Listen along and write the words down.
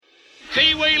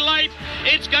Kiwi late.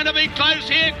 It's going to be close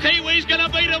here. Kiwi's going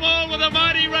to beat them all with a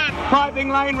mighty run. Piping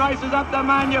Lane races up to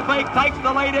Magnifique, takes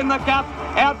the lead in the cup.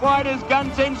 Out wide is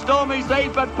Gunsin Stormy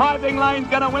Seas, but Piping Lane's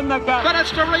going to win the cup. But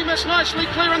it's Doremus nicely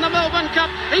clear in the Melbourne Cup.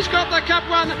 He's got the cup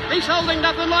won. He's holding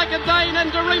nothing like a Dane,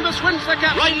 and Doremus wins the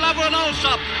cup. Rain Lover and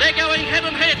Allsop, they're going head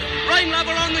and head. Rain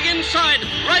Lover on the inside.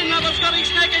 Rain Lover's got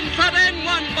his neck in front and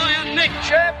won by a neck.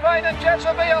 Champagne and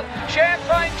Jezebel.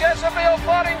 Champagne, Jezebel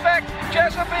fighting back.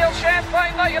 Jezebel,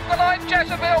 Champagne, they hit the line.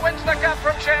 Jezebel wins the cup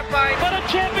from Champagne. But a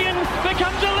champion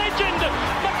becomes a legend.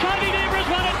 Maccabi Debra's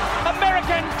won it.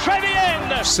 American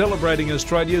Trevian. Celebrating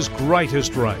Australia's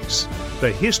greatest race,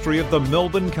 the history of the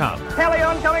Melbourne Cup.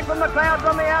 Helion coming from the clouds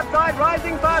on the outside.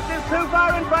 Rising Fast is too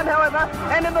far in front, however.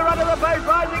 And in the run of the post,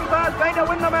 Rising Fast going to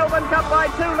win the Melbourne Cup by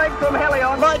 2 lengths from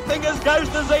Helion. Light Fingers goes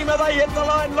to Zima. They hit the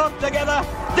line locked together.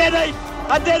 Dead heat.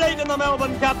 A dead heat in the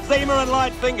Melbourne Cup, Zima and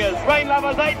Light Fingers. Rain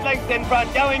Lover's 8 lengths in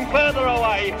front, going further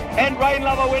away. And Rain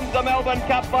Lover wins the Melbourne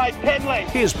Cup by 10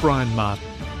 lengths. Here's Brian Martin.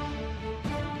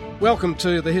 Welcome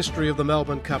to the history of the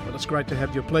Melbourne Cup, and it's great to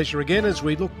have your pleasure again as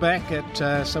we look back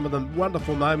at some of the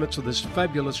wonderful moments of this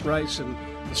fabulous race and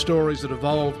the stories that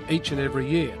evolve each and every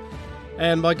year.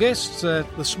 And my guests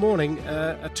this morning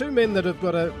are two men that have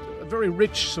got a very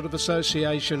rich sort of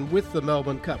association with the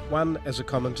Melbourne Cup, one as a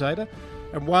commentator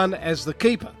and one as the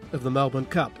keeper of the Melbourne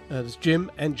Cup. And it's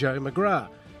Jim and Joe McGrath.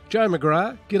 Joe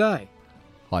McGrath, g'day.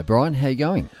 Hi Brian, how you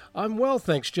going? I'm well,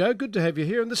 thanks Joe. Good to have you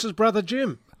here. And this is brother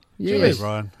Jim. Yes. Hey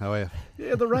Brian, how are you?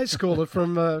 Yeah, the race caller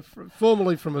from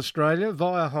formerly from Australia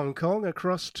via Hong Kong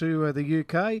across to the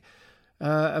UK.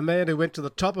 A man who went to the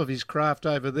top of his craft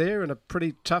over there in a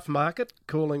pretty tough market,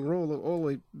 calling all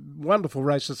the wonderful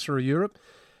races through Europe,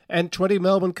 and 20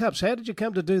 Melbourne Cups. How did you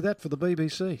come to do that for the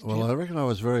BBC? Well, I reckon I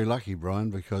was very lucky,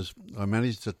 Brian, because I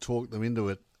managed to talk them into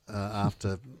it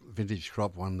after Vintage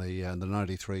Crop won the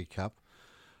 93 Cup.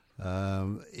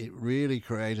 It really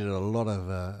created a lot of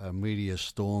a media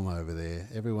storm over there.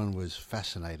 Everyone was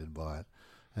fascinated by it.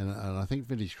 And I think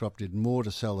Vintage Crop did more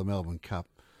to sell the Melbourne Cup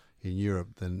in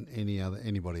Europe than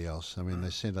anybody else. I mean, they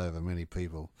sent over many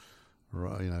people,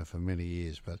 for many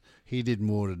years. But he did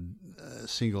more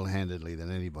single-handedly than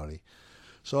anybody.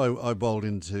 So I bowled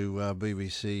into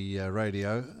BBC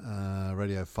Radio,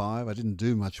 Radio 5. I didn't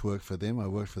do much work for them. I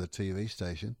worked for the TV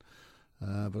station.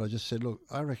 But I just said, look,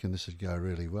 I reckon this would go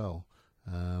really well.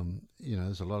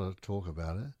 There's a lot of talk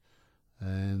about it.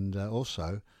 And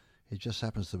also, it just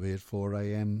happens to be at 4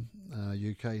 a.m.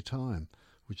 UK time,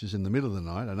 which is in the middle of the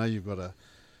night. I know you've got a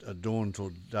dawn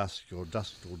till dusk or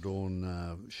dusk till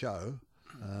dawn show.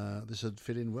 This would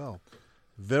fit in well.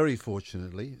 Very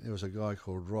fortunately, there was a guy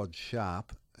called Rod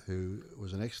Sharp, who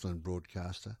was an excellent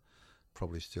broadcaster,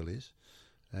 probably still is.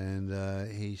 And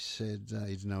he said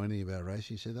he didn't know anything about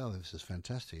racing. He said, "Oh, this is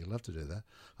fantastic. I'd love to do that."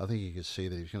 I think he could see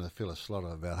that he was going to fill a slot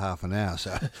of about half an hour,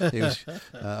 so he was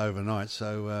overnight.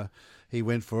 So he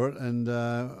went for it and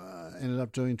ended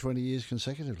up doing 20 years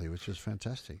consecutively, which was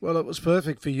fantastic. Well, it was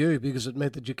perfect for you because it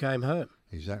meant that you came home.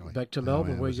 Exactly. Back to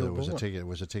Melbourne, where you were born. It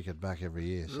was a ticket back every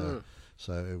year,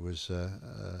 so it was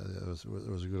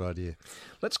a good idea.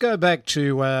 Let's go back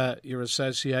to your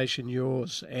association,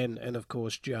 yours and of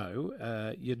course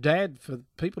Joe. Your dad, for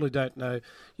people who don't know,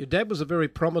 your dad was a very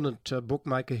prominent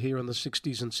bookmaker here in the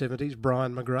 60s and 70s,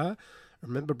 Brian McGrath. I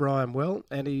remember Brian well,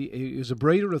 and he was a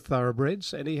breeder of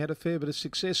thoroughbreds, and he had a fair bit of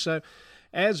success. So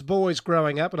as boys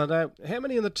growing up, and I know, how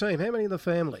many in the team, how many in the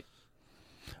family?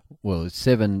 Well, it's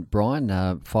 7,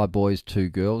 Brian, 5 boys, 2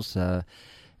 girls.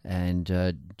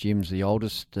 And Jim's the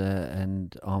oldest,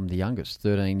 and I'm the youngest.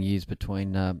 13 years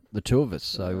between the two of us.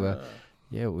 So,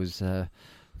 it was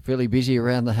fairly busy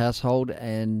around the household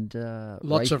and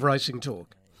lots of racing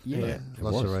talk. Yeah,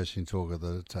 lots of racing talk at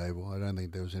the table. I don't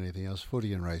think there was anything else.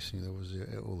 Footy and racing, there was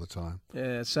all the time.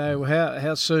 Yeah. So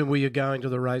how soon were you going to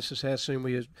the races? How soon were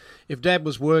you? If Dad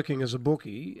was working as a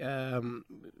bookie,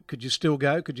 could you still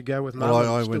go? Could you go with Mum?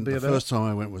 Well, I went. The first time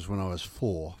I went was when I was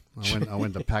 4. I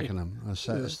went to Pakenham. I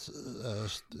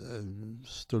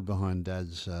stood behind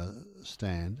Dad's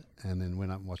stand and then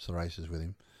went up and watched the races with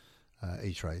him,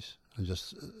 each race, and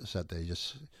just sat there,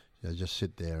 just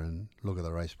sit there and look at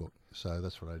the race book. So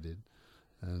that's what I did.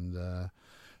 And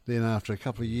then after a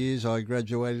couple of years, I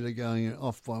graduated to going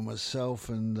off by myself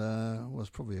and was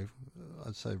probably,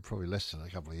 I'd say probably less than a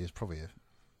couple of years, probably a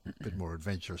bit more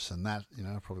adventurous than that.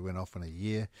 I probably went off in a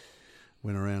year.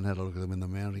 Went around, had a look at them in the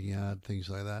mounting yard, things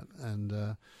like that.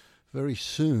 And very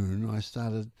soon I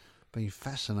started being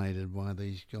fascinated by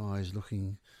these guys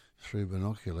looking through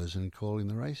binoculars and calling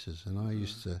the races. And I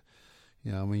used to,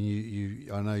 You know, I mean,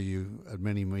 I know you at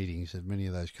many meetings, at many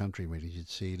of those country meetings, you'd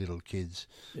see little kids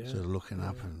sort of looking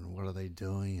up and what are they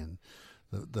doing? And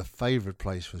the favourite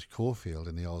place was Caulfield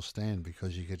in the old stand,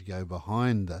 because you could go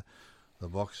behind the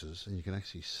boxes and you can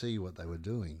actually see what they were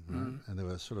doing, right? And there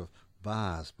were sort of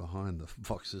bars behind the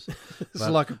boxes. It's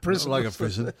like a prison. Like a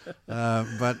prison.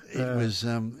 But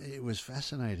it was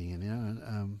fascinating. And, you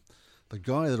know, the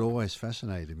guy that always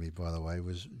fascinated me, by the way,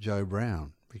 was Joe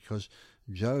Brown, because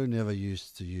Joe never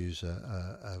used to use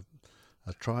a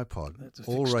tripod.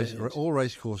 All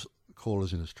race course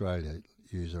callers in Australia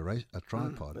use a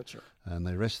tripod. That's right. And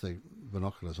they rest the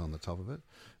binoculars on the top of it,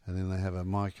 and then they have a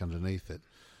mic underneath it.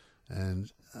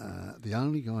 And the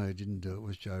only guy who didn't do it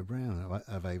was Joe Brown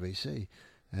of ABC,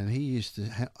 and he used to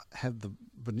have the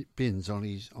bins on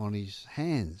his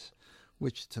hands,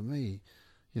 which to me,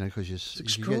 you know, because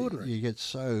you get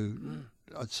so,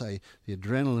 I'd say the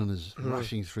adrenaline is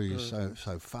rushing through you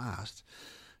so fast,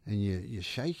 and you're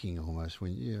shaking almost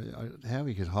when how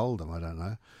he could hold them, I don't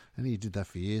know. And he did that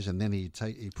for years, and then he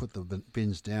put the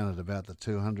bins down at about the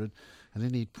 200, and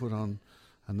then he'd put on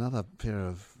another pair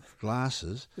of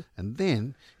glasses, and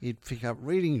then he'd pick up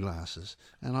reading glasses,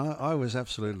 and I was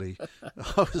absolutely,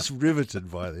 I was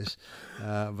riveted by this.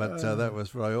 That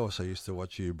was where I also used to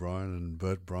watch you, Brian, and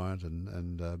Bert Bryant,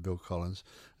 and Bill Collins.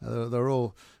 They're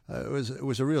all. It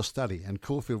was a real study, and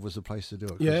Caulfield was the place to do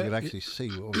it, because you could actually see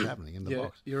what was happening in the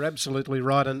box. You're absolutely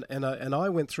right, and I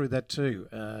went through that too,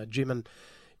 Jim. And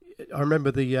I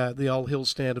remember the old hill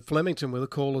stand at Flemington with the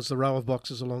callers, the row of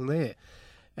boxes along there.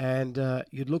 And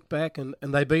you'd look back, and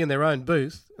they'd be in their own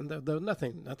booth, and there was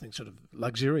nothing sort of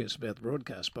luxurious about the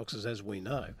broadcast boxes, as we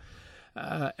know.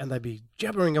 And they'd be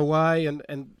jabbering away,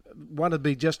 and one would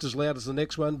be just as loud as the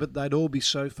next one, but they'd all be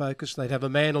so focused. They'd have a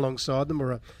man alongside them,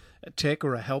 or a tech,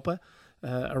 or a helper,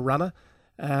 a runner,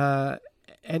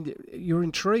 and you're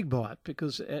intrigued by it,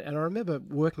 because. And I remember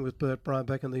working with Bert Bryant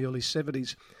back in the early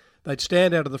 70s. They'd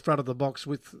stand out of the front of the box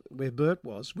where Bert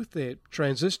was with their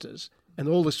transistors, and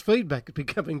all this feedback would be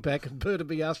coming back, and Bert would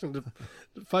be asking to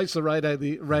face the radio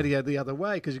the other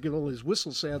way, because you get all these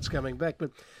whistle sounds coming back.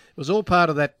 But it was all part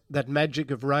of that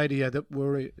magic of radio that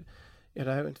we're,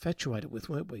 infatuated with,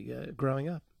 weren't we, growing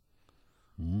up?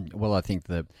 Well, I think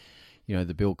the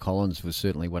Bill Collins was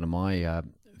certainly one of my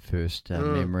first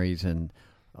memories, and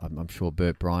I'm sure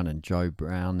Bert Bryant and Joe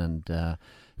Brown and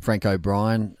Frank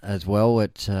O'Brien as well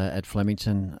at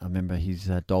Flemington. I remember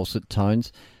his dulcet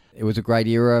tones. It was a great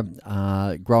era.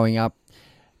 Growing up,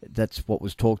 that's what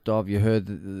was talked of. You heard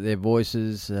their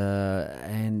voices,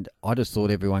 and I just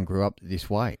thought everyone grew up this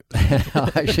way.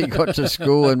 I actually got to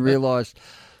school and realised,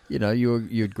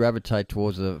 you'd gravitate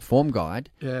towards a form guide.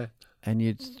 Yeah. And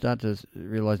you'd start to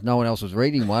realise no one else was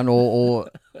reading one, or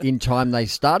in time they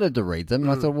started to read them.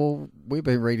 And I thought, well, we've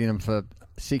been reading them for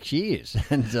 6 years.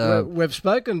 And we've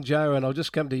spoken, Joe, and I'll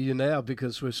just come to you now,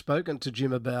 because we've spoken to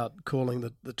Jim about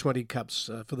calling the 20 Cups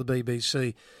for the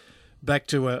BBC back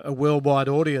to a worldwide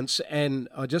audience. And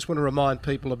I just want to remind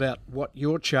people about what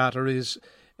your charter is.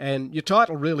 And your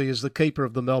title really is the Keeper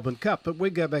of the Melbourne Cup. But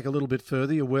we go back a little bit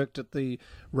further. You worked at the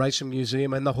Racing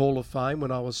Museum and the Hall of Fame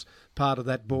when I was part of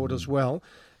that board as well.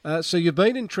 So you've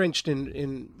been entrenched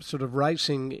in sort of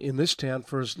racing in this town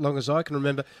for as long as I can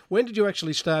remember. When did you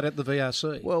actually start at the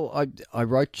VRC? Well, I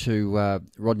wrote to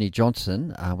Rodney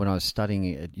Johnson when I was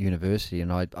studying at university,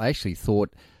 and I actually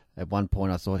thought, at one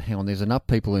point, hang on, there's enough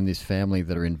people in this family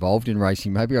that are involved in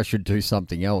racing. Maybe I should do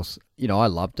something else. I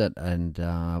loved it and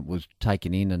was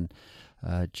taken in. And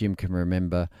Jim can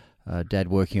remember Dad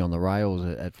working on the rails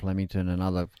at Flemington and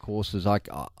other courses.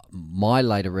 My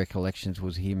later recollections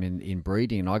was him in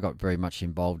breeding, and I got very much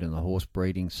involved in the horse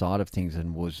breeding side of things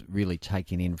and was really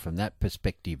taken in from that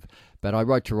perspective. But I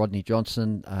wrote to Rodney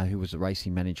Johnson, who was the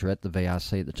racing manager at the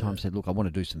VRC at the time, said, look, I want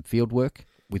to do some field work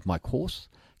with my course.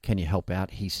 Can you help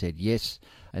out? He said yes.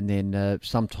 And then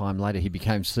sometime later he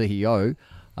became CEO,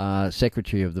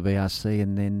 secretary of the VRC,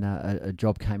 and then a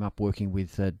job came up working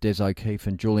with Des O'Keefe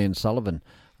and Julian Sullivan,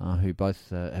 who both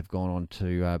have gone on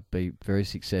to be very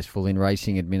successful in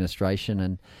racing administration.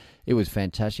 And it was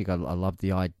fantastic. I loved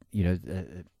the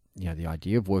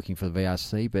idea of working for the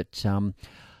VRC, but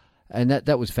and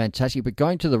that was fantastic. But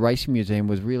going to the Racing Museum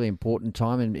was a really important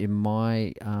time in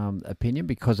my opinion,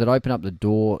 because it opened up the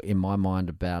door in my mind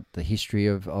about the history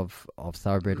of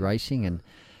thoroughbred racing,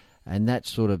 and that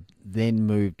sort of then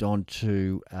moved on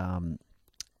to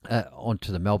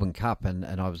onto the Melbourne Cup, and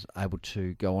I was able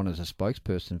to go on as a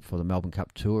spokesperson for the Melbourne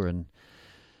Cup Tour. And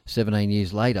 17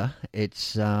 years later,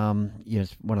 it's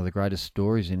it's one of the greatest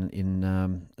stories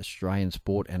in Australian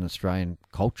sport and Australian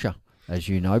culture. as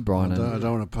you know, Brian. I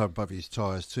don't want to pump up his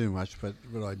tyres too much, but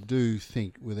I do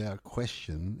think, without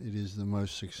question, it is the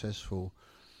most successful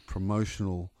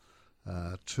promotional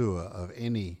tour of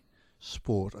any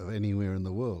sport of anywhere in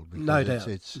the world. No doubt.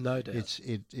 No doubt.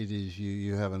 It is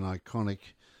you have an iconic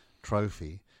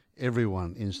trophy.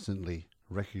 Everyone instantly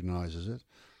recognises it,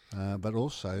 but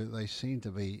also they seem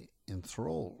to be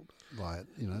enthralled by it.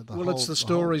 You know, it's the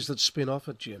stories that spin off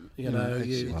it, Jim.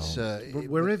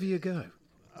 Wherever you go.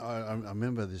 I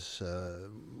remember this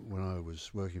when I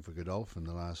was working for Godolphin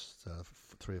the last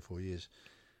 3 or 4 years.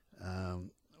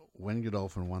 When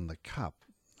Godolphin won the Cup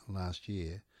last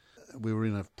year, we were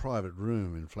in a private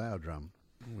room in Flower Drum.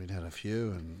 We'd had a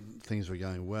few and things were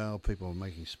going well. People were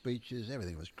making speeches.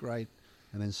 Everything was great.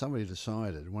 And then somebody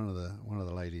decided, one of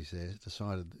the ladies there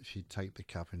decided that she'd take the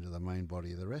cup into the main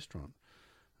body of the restaurant.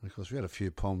 And of course, we had a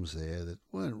few poms there that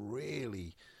weren't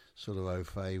really sort of au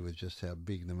fait with just how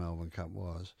big the Melbourne Cup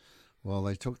was. Well,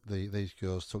 these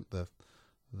girls took the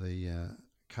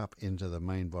cup into the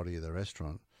main body of the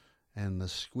restaurant, and the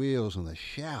squeals and the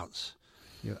shouts,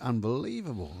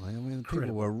 unbelievable. I mean,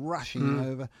 people were rushing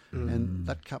over, and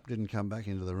that cup didn't come back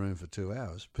into the room for 2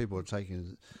 hours. People were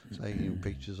taking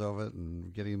pictures of it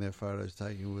and getting their photos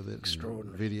taken with it,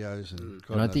 extraordinary and videos,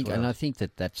 and I think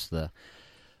that's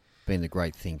been the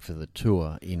great thing for the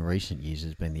tour in recent years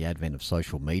has been the advent of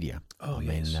social media.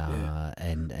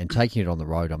 And taking it on the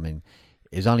road. I mean,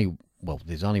 there's only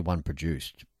one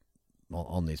produced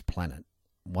on this planet.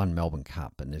 One Melbourne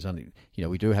Cup, and there's only,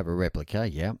 we do have a replica,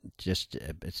 just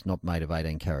it's not made of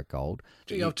 18 karat gold.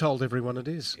 Gee, I've told everyone it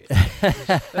is.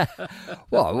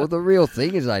 well, the real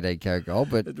thing is 18 karat gold,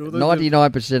 but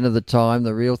 99% of the time,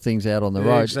 the real thing's out on the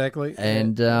road. Exactly.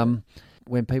 And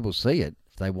when people see it,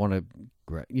 they want to,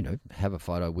 have a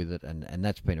photo with it, and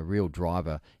that's been a real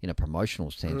driver in a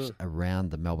promotional sense around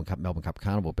the Melbourne Cup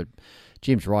Carnival. But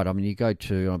Jim's right. I mean,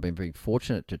 I've been very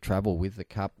fortunate to travel with the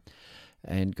Cup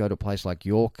and go to a place like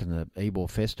York and the Ebor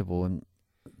Festival, and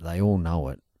they all know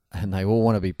it, and they all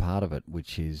want to be part of it,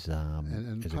 which is a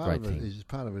great thing.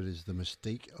 Part of it is the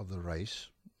mystique of the race.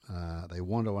 They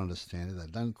want to understand it. They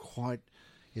don't quite.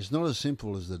 It's not as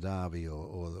simple as the Derby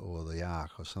or the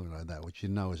Arc or something like that, which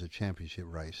is a championship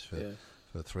race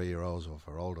for 3-year-olds or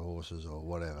for older horses or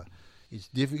whatever. It's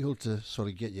difficult to sort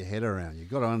of get your head around. You've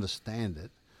got to understand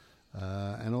it,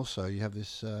 and also you have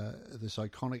this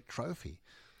iconic trophy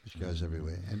which goes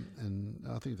everywhere, and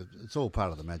I think that it's all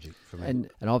part of the magic for me. And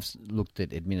I've looked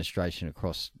at administration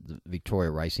across the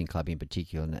Victoria Racing Club in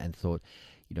particular, and thought,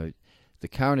 the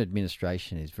current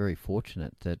administration is very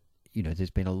fortunate that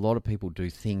there's been a lot of people do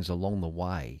things along the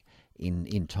way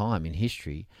in time in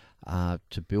history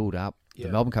to build up the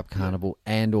Melbourne Cup Carnival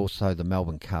and also the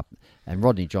Melbourne Cup. And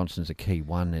Rodney Johnson's a key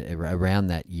one around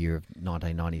that year of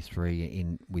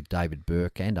 1993 with David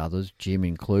Burke and others, Jim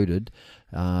included,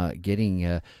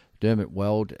 getting Dermot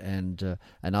Weld and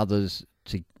others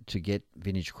to get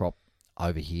Vintage Crop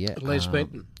over here. Les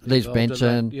Benton. Les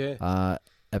Benton,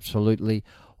 absolutely.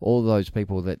 All those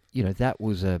people that, that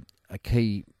was a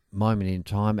key moment in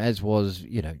time, as was,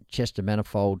 Chester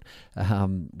Manifold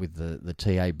with the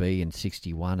TAB in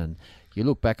 61. And you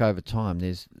look back over time,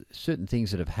 there's certain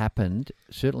things that have happened,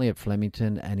 certainly at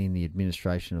Flemington and in the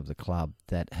administration of the club,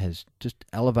 that has just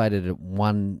elevated it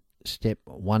one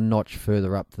notch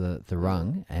further up the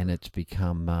rung, and it's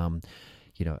become,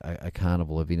 a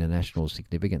carnival of international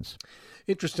significance.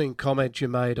 Interesting comment you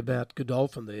made about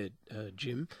Godolphin there,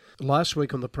 Jim. Last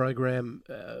week on the program,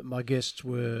 my guests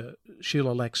were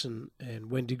Sheila Laxon and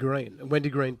Wendy Green. And Wendy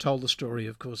Green told the story,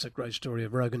 of course, that great story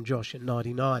of Rogan Josh in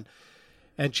 99.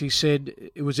 And she said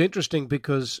it was interesting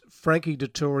because Frankie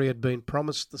Dettori had been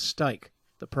promised the stake,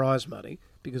 the prize money,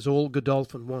 because all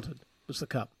Godolphin wanted was the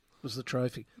cup, was the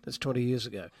trophy. That's 20 years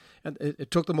ago. And it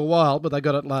took them a while, but they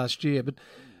got it last year. But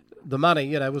the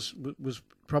money, was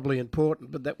probably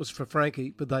important, but that was for Frankie.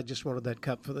 But they just wanted that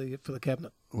cup for the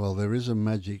cabinet. Well, there is a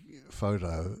magic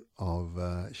photo of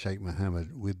Sheikh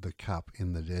Mohammed with the cup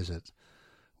in the desert,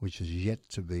 which is yet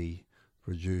to be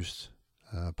produced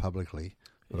publicly.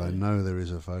 But I know there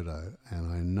is a photo, and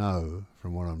I know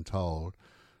from what I'm told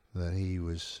that he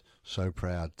was so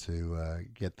proud to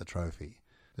get the trophy.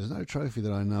 There's no trophy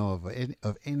that I know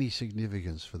of any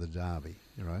significance for the Derby,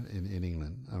 right, in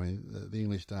England. I mean, the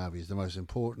English Derby is the most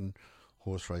important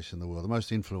horse race in the world, the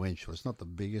most influential. It's not the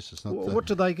biggest. It's not. What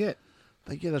do they get?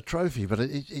 They get a trophy, but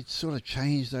it's sort of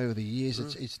changed over the years.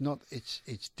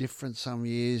 It's different some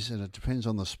years, and it depends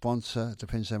on the sponsor. It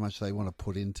depends how much they want to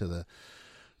put into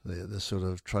the sort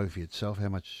of trophy itself, how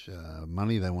much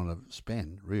money they want to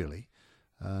spend, really.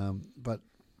 But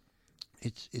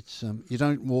it's you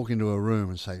don't walk into a room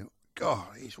and say, God,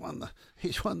 he's won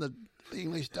the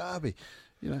English Derby.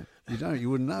 You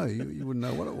wouldn't know. You wouldn't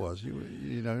know what it was.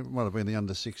 It might have been the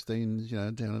under-16s,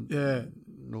 down in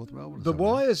North Melbourne. But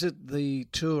why is it the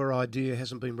tour idea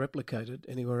hasn't been replicated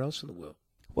anywhere else in the world?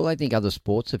 Well, I think other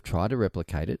sports have tried to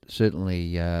replicate it.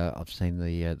 Certainly, I've seen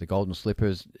the Golden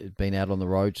Slippers been out on the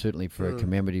road, certainly for a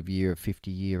commemorative year, a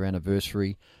 50-year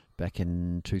anniversary back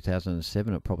in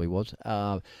 2007, it probably was.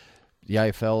 The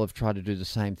AFL have tried to do the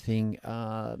same thing.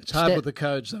 It's hard with the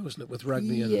codes, though, isn't it, with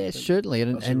rugby? Yeah, certainly.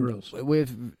 And we're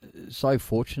so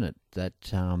fortunate that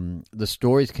the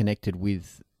stories connected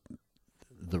with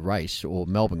the race or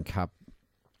Melbourne Cup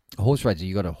horse races.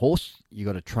 You got a horse, you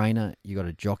got a trainer, you got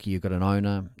a jockey, you got an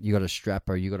owner, you got a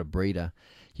strapper, you got a breeder.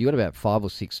 You got about 5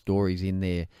 or 6 stories in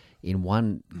there in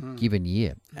one given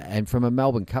year. And from a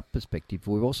Melbourne Cup perspective,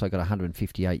 we've also got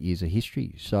 158 years of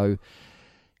history. So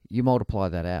you multiply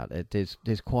that out.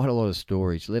 There's quite a lot of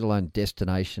stories, let alone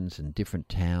destinations and different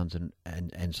towns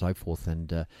and so forth.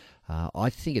 And I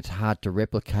think it's hard to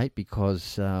replicate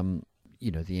because the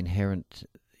inherent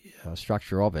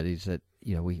structure of it is that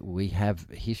we have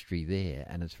history there,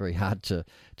 and it's very hard to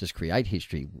just create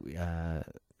history,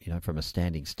 from a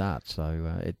standing start.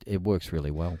 So it works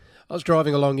really well. I was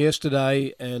driving along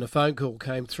yesterday, and a phone call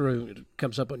came through. It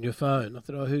comes up on your phone. I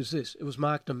thought, oh, who's this? It was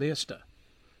Mark de Meester.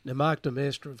 Now, Mark de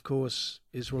Meester, of course,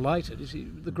 is related. Is he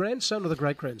the grandson or the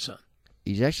great-grandson?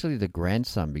 He's actually the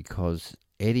grandson because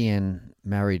Etienne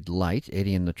married late.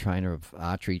 Etienne, the trainer of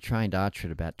archery, trained archery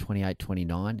at about 28,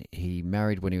 29. He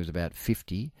married when he was about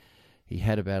 50. He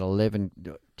had about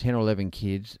 10 or 11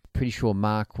 kids. Pretty sure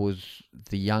Mark was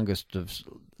the youngest of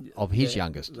his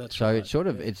youngest. So right.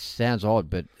 It sounds odd,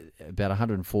 but about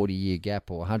 140-year gap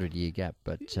or 100-year gap.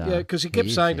 But because he kept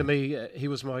saying to me he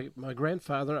was my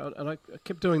grandfather, and I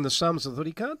kept doing the sums. I thought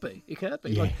he can't be. Yeah,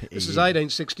 this is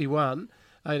 1861,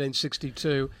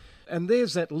 1862, and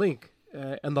there's that link.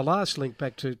 And the last link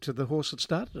back to the horse that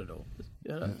started it all.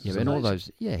 And all those.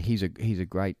 Yeah, he's a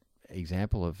great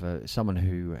example of someone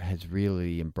who has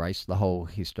really embraced the whole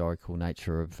historical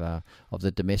nature of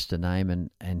the de Meester name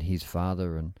and his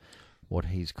father and what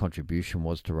his contribution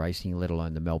was to racing, let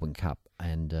alone the Melbourne Cup.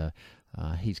 And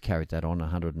he's carried that on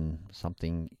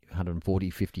 140,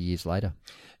 50 years later.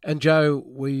 And Joe,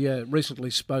 we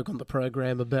recently spoke on the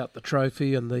program about the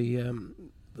trophy and the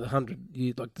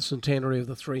 100-year, like the centenary of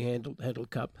the three-handled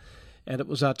cup. And it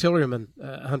was artillerymen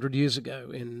 100 years ago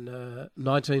in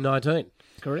 1919,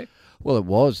 correct? Well, it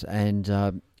was,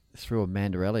 and through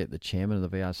Amanda Elliott, the chairman of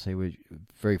the VRC, we're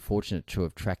very fortunate to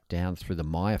have tracked down through the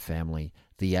Meyer family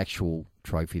the actual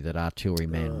trophy that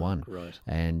Artilleryman won. Right.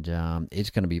 And it's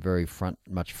going to be very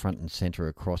much front and centre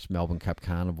across Melbourne Cup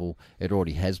Carnival. It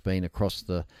already has been across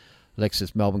the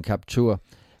Lexus Melbourne Cup Tour.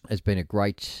 It's been a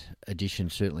great addition,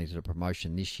 certainly, to the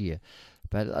promotion this year.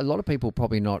 But a lot of people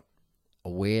probably not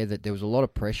aware that there was a lot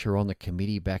of pressure on the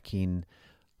committee back in,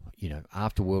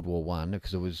 after World War I,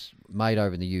 because it was made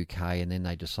over in the UK, and then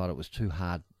they decided it was too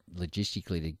hard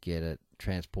logistically to get it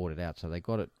transported out. So they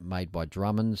got it made by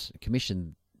Drummonds,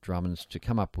 commissioned Drummonds to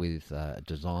come up with a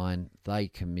design. They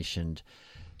commissioned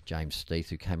James Steith,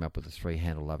 who came up with the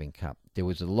three-handle Loving Cup. There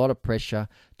was a lot of pressure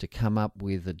to come up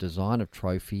with a design of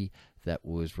trophy that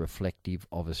was reflective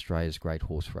of Australia's great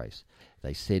horse race.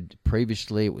 They said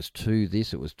previously it was too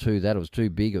this, it was too that, it was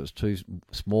too big, it was too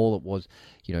small, it was,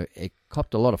 it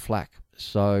copped a lot of flack.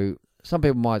 So some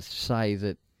people might say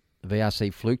that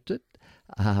VRC fluked it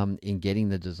in getting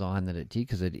the design that it did,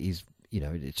 because it is,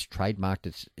 it's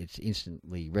trademarked, it's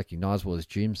instantly recognisable, as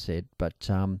Jim said, but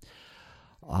I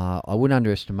wouldn't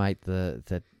underestimate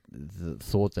the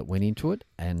thought that went into it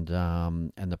and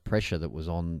the pressure that was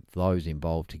on those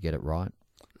involved to get it right.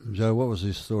 Joe, what was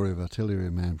this story of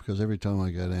Artilleryman? Because every time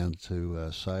I go down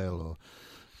to Sale or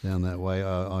down that way,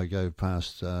 I go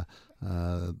past that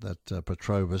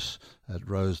Petrobus at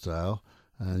Rosedale,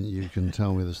 and you can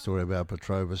tell me the story about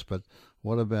Petrobus. But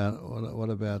what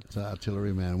about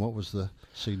Artilleryman? What was the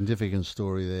significant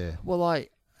story there? Well, I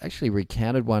actually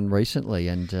recounted one recently,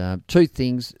 and 2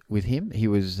 things with him. He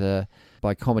was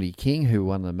by Comedy King, who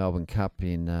won the Melbourne Cup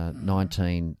in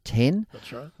 1910.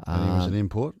 That's right. And he was an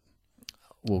import?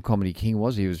 Well, Comedy King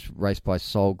was. He was raced by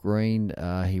Sol Green.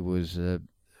 He was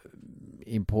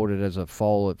imported as a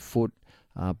foal at foot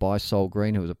by Sol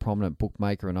Green, who was a prominent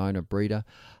bookmaker and owner breeder.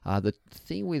 The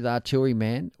thing with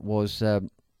Artilleryman was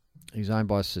he was owned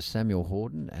by Sir Samuel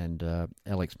Horden and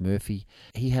Alex Murphy.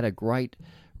 He had a great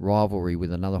rivalry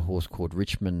with another horse called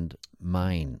Richmond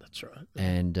Maine. That's right.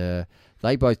 And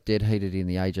they both dead-heated in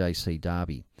the AJC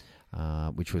Derby,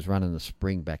 which was run in the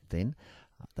spring back then.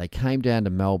 They came down to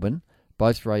Melbourne,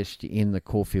 both raced in the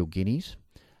Caulfield Guineas.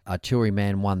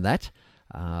 Artilleryman won that.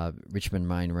 Richmond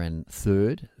Main ran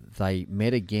third. They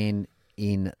met again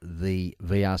in the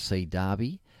VRC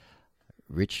Derby.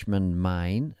 Richmond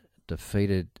Main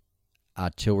defeated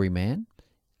Artilleryman.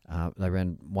 They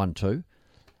ran 1-2.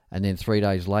 And then 3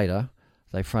 days later,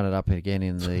 they fronted up again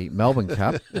in the Melbourne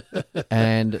Cup,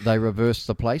 and they reversed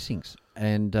the placings.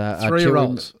 And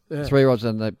 3-year-olds. Yeah. 3-year-olds,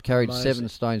 and they carried Amazing. 7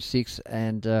 stone 6,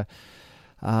 and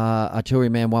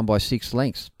Artilleryman won by 6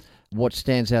 lengths. What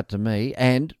stands out to me,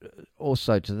 and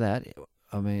also to that,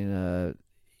 I mean,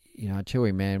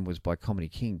 Artilleryman was by Comedy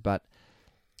King, but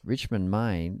Richmond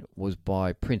Main was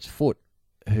by Prince Foot,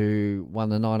 who won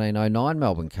the 1909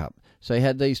 Melbourne Cup. So he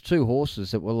had these two horses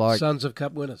that were like Sons of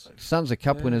Cup winners.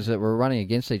 Winners that were running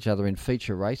against each other in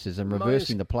feature races and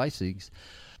reversing the placings.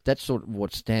 That's sort of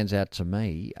what stands out to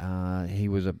me. He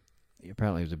was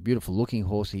apparently a beautiful looking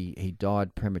horse. He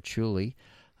died prematurely.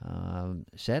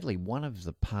 Sadly, one of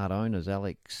the part owners,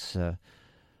 Alex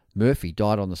Murphy,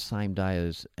 died on the same day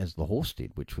as the horse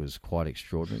did, which was quite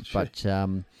extraordinary. Sure.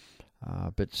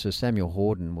 But Sir Samuel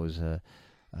Horden was a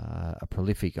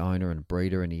prolific owner and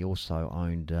breeder, and he also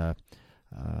owned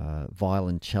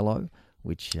Violoncello,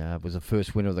 which was the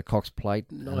first winner of the Cox Plate.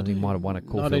 And he might have won a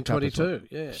Caulfield Cup. 1922,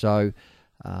 yeah. So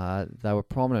they were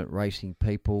prominent racing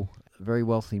people, a very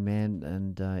wealthy man,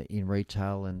 and in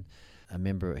retail, and a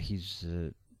member of his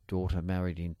daughter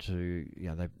married into,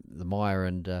 the Meyer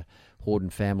and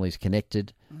Horden families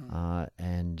connected,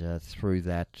 and through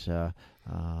that,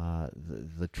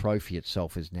 the trophy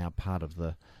itself is now part of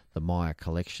the Meyer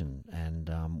collection,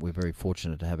 and we're very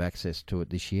fortunate to have access to it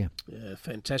this year. Yeah,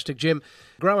 fantastic. Jim,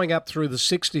 growing up through the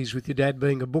 60s with your dad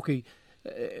being a bookie,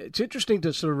 it's interesting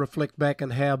to sort of reflect back on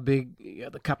how big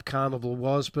the Cup Carnival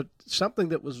was, but something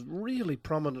that was really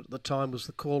prominent at the time was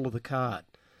the call of the card.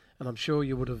 And I'm sure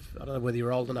you would have, I don't know whether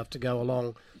you're old enough to go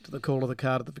along to the call of the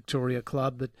card at the Victoria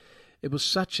Club, but it was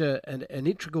such an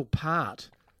integral part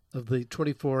of the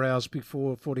 24 hours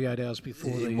before, 48 hours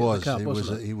before the Cup,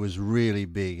 wasn't it? It was really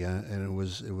big, and it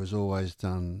was always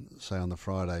done, say, on the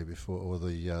Friday before, or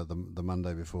the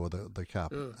Monday before the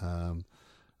Cup.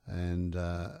 And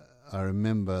I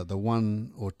remember the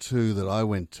one or two that I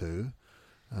went to,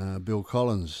 Bill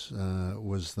Collins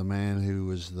was the man who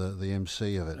was the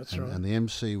MC of it. That's right. And the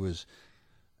MC was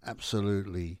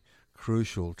absolutely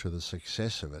crucial to the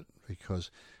success of it, because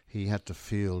he had to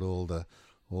field all the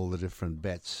different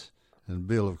bets. And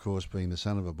Bill, of course, being the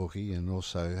son of a bookie, and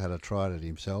also had tried it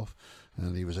himself,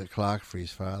 and he was at Clark for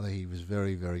his father. He was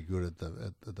very, very good at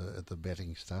the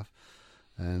betting stuff,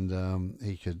 and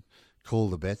he could call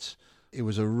the bets. It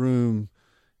was a room,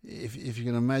 if you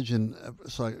can imagine,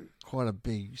 it's like quite a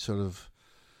big sort of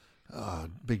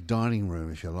big dining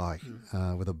room, if you like,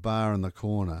 with a bar in the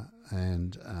corner,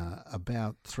 and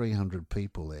about 300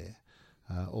 people there,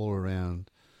 all around.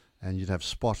 And you'd have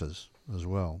spotters as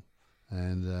well,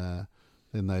 and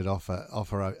then they'd offer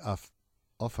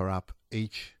up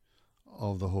each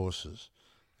of the horses,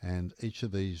 and each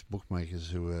of these bookmakers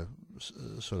who were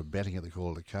sort of betting at the call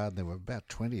of the card, there were about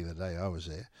 20 the day I was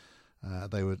there.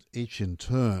 They would each in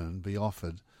turn be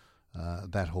offered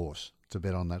that horse to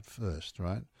bet on that first,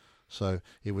 right? So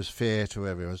it was fair to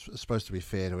everyone. It was supposed to be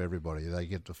fair to everybody. They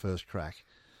get the first crack,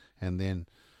 and then,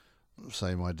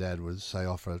 say, my dad would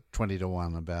offer 20 to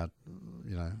 1 about,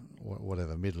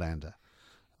 whatever, Midlander.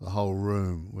 The whole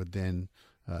room would then,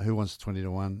 who wants 20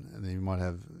 to 1? And then you might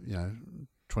have,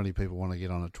 20 people want to get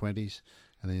on at 20s.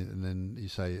 And then you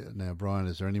say, now, Brian,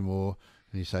 is there any more?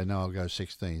 And you say, no, I'll go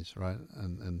 16s, right?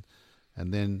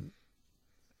 And then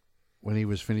when he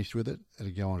was finished with it,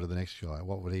 it'd go on to the next guy.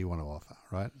 What would he want to offer,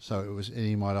 right? So and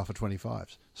he might offer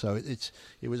 25s. So it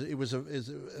was a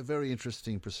very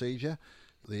interesting procedure.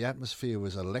 The atmosphere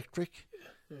was electric,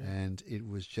 and it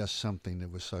was just something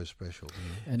that was so special.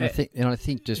 And I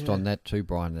think just on that too,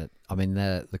 Brian, that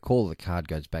the call of the card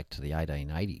goes back to the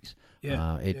 1880s.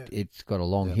 It's got a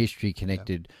long history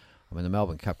connected. I mean, the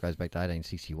Melbourne Cup goes back to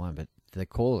 1861, but the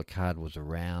call of the card was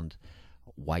around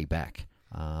way back,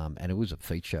 and it was a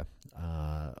feature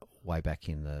way back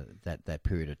in that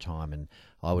period of time. And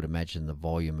I would imagine the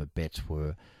volume of bets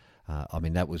were.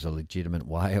 That was a legitimate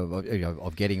way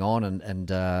of getting on, and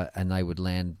they would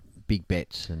land big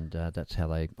bets, and that's how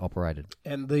they operated.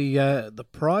 And the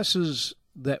prices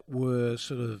that were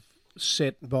sort of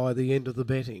set by the end of the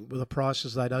betting were the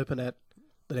prices they'd open at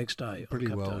the next day. Pretty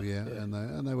well, day. Yeah.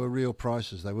 And they were real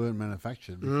prices. They weren't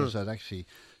manufactured, because they'd actually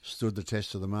stood the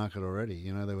test of the market already.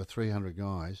 There were 300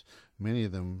 guys, many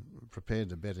of them prepared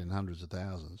to bet in hundreds of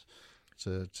thousands,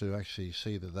 to actually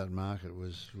see that market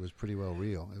was pretty well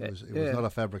real. It was not a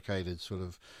fabricated sort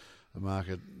of a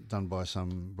market done by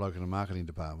some bloke in a marketing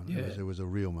department. Yeah. It was a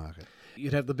real market.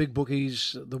 You'd have the big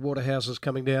bookies, the Waterhouses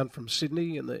coming down from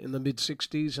Sydney in the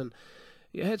mid-60s, and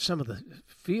you had some of the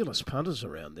fearless punters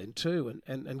around then too,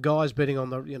 and guys betting on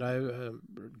the,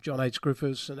 John H.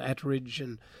 Griffiths and Attridge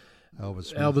and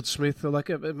Albert Smith. Like,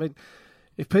 I mean,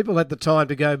 if people had the time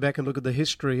to go back and look at the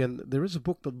history, and there is a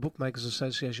book the Bookmakers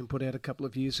Association put out a couple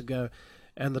of years ago,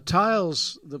 and the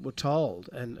tales that were told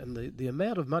and the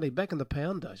amount of money back in the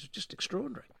pound days was just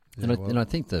extraordinary. Yeah, and I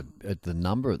think the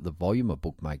number, the volume of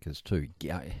bookmakers too.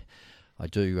 I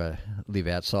do live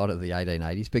outside of the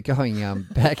 1880s, but going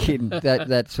back in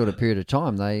that sort of period of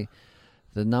time,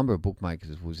 the number of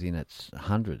bookmakers was in its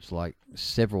hundreds, like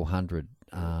several hundred.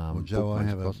 Well, Joe, I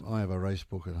have a race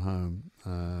book at home,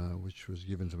 which was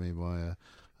given to me by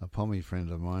a Pommy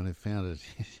friend of mine who found it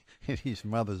in his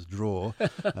mother's drawer.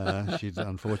 She'd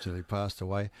unfortunately passed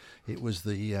away. It was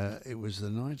the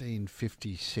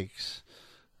 1956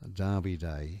 Derby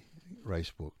Day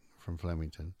race book from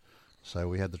Flemington. So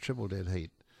we had the Triple Dead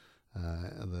Heat,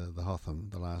 the Hotham,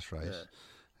 the last race,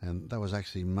 and that was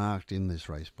actually marked in this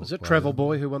race book. Was it Travel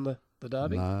Boy who won the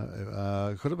Derby?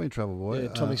 No, it could have been Travel Boy. Yeah,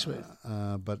 Tommy Smith.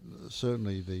 But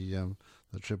certainly the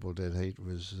Triple Dead Heat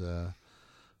was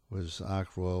Ark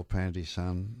Royal, Pandy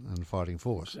Sun, and Fighting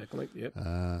Force. Exactly. Yep.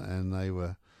 And they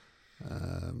were,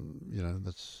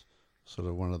 that's sort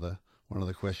of one of the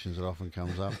questions that often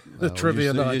comes up. The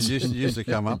trivia nights used to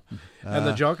come up. And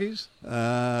the jockeys?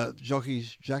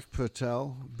 Jockeys: Jack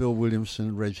Purtell, Bill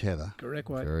Williamson, Reg Heather. Correct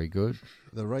way. Very good.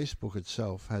 The race book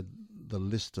itself had the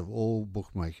list of all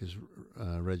bookmakers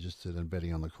registered and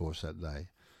betting on the course that day. And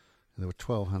there were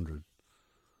 1,200.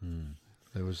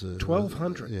 There was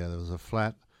 1,200? Yeah, there was a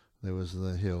flat, there was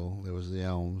the hill, there was the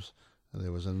elms,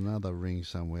 there was another ring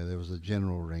somewhere, there was a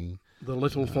general ring. The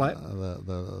little flat?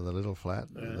 The little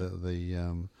flat,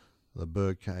 the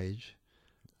bird cage.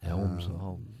 Elms.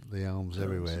 The elms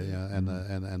everywhere,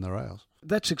 and the rails.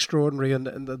 That's extraordinary, and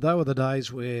they were the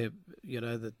days where,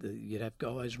 you'd have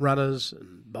guys, runners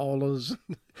and bowlers.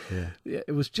 Yeah,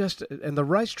 it was just, and the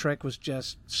racetrack was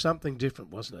just something different,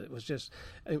 wasn't it? It was just,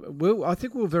 I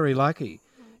think we were very lucky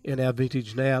in our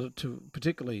vintage now to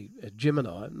particularly Jim and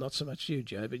I, not so much you,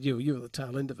 Joe, but you were the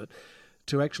tail end of it,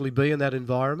 to actually be in that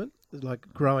environment,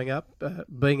 like growing up,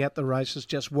 being at the races,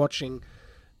 just watching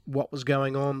what was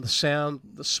going on, the sound,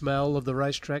 the smell of the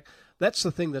racetrack. That's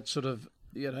the thing that sort of,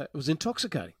 it was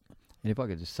intoxicating. And if I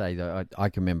could just say, though, I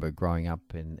can remember growing up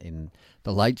in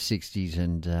the late 60s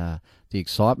and the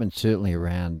excitement certainly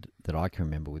around that I can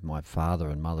remember with my father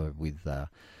and mother with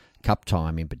cup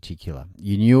time in particular.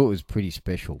 You knew it was pretty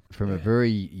special from a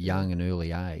very young and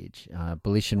early age.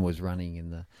 Belishan was running in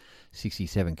the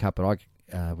 67 Cup, but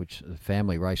which is a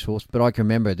family racehorse. But I can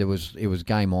remember it was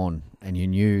game on, and you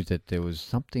knew that there was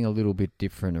something a little bit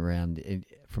different around it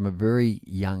from a very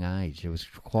young age. It was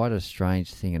quite a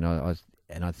strange thing, and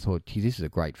I thought, gee, this is a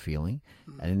great feeling.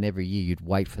 And then every year you'd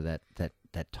wait for that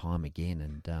time again,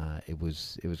 and it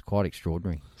was quite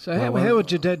extraordinary. So how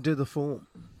would your dad do the form?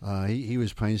 He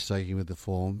was painstaking with the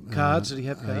form. Cards? Did he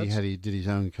have cards? He did his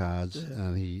own cards,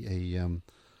 and he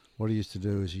what he used to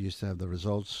do is he used to have the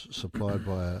results supplied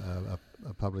by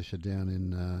a publisher down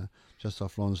in just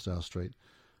off Lonsdale Street.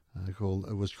 It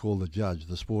was called The Judge.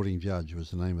 The Sporting Judge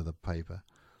was the name of the paper,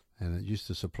 and it used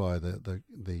to supply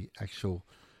the actual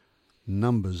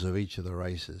numbers of each of the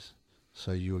races.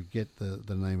 So you would get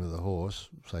the name of the horse,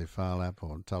 say Farlap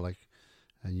or Tulloch,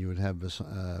 and you would have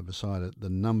beside it the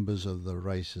numbers of the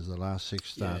races, the last 6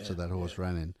 starts that horse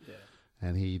ran in. Yeah.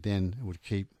 And he then would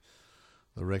keep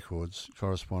the records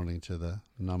corresponding to the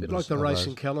numbers. A bit like the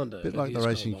racing calendar. A bit like the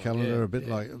racing calendar, a bit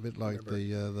like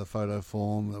the photo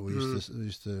form that we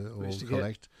used to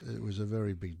collect. It was a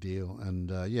very big deal, and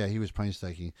he was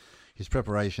painstaking. His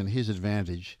preparation, his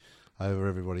advantage over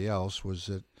everybody else was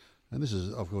that, and this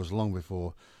is of course long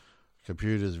before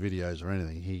computers, videos, or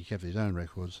anything. He kept his own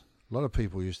records. A lot of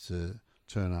people used to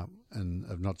turn up and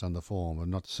have not done the form, or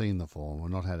not seen the form, or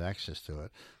not had access to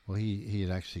it. Well, he had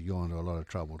actually gone to a lot of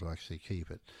trouble to actually keep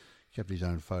it. Kept his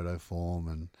own photo form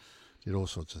and did all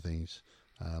sorts of things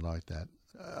like that.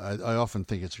 I often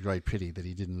think it's a great pity that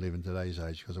he didn't live in today's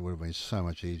age, because it would have been so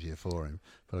much easier for him.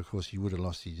 But of course, he would have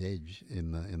lost his edge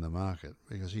in the market,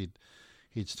 because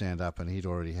he'd stand up and he'd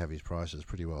already have his prices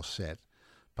pretty well set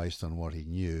based on what he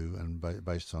knew and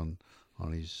based on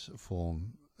his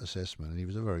form assessment, and he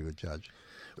was a very good judge.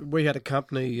 We had a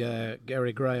company,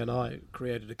 Gary Gray and I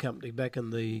created a company back in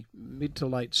the mid to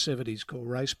late 70s called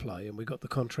Race Play, and we got the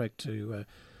contract to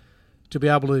be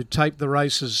able to tape the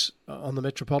races on the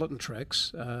metropolitan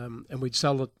tracks, and we'd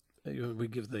sell it We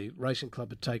give the racing club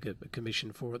would take a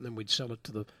commission for it, and then we'd sell it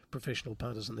to the professional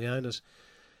punters and the owners.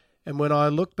 And when I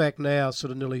look back now,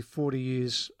 sort of nearly 40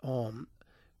 years on,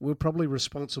 we're probably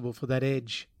responsible for that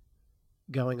edge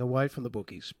going away from the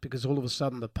bookies, because all of a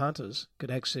sudden the punters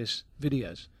could access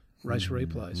videos, race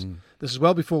replays. This is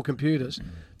well before computers,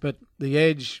 but the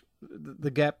edge,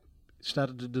 the gap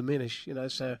started to diminish,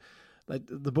 so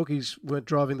the bookies weren't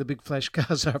driving the big flash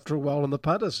cars after a while, and the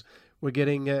punters were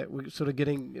getting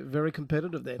very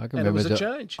competitive then, and it was a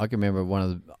change. I can remember one of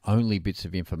the only bits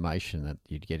of information that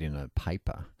you'd get in a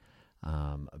paper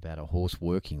about a horse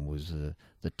working was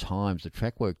the times, the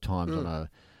track work times on a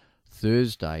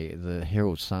Thursday. The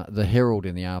Herald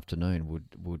in the afternoon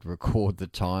would record the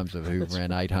times of who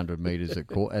ran 800 metres at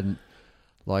court, and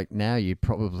like now you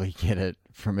probably get it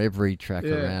from every track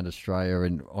around Australia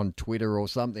and on Twitter or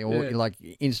something, or like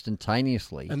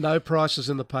instantaneously. And no prices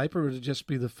in the paper. It'd just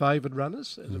be the favoured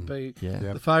runners. It'd be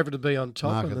the favourite to be on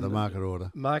top. The market order.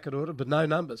 Market order, but no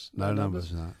numbers. No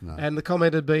numbers. And the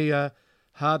comment would be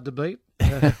hard to beat.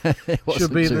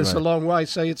 Should be this a long way.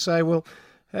 So you'd say, well,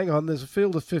 hang on, there's a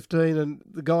field of 15 and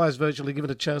the guy's virtually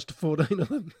given a chance to 14 of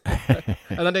them.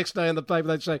 And the next day in the paper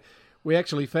they'd say, we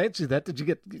actually fancy that. Did you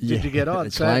get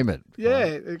on? Claim it.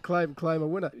 Yeah, claim a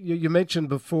winner. You mentioned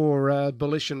before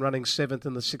Belichian running 7th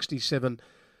in the 67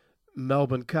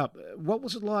 Melbourne Cup. What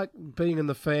was it like being in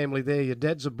the family there? Your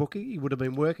dad's a bookie. He would have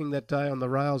been working that day on the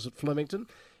rails at Flemington,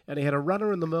 and he had a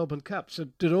runner in the Melbourne Cup. So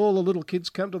did all the little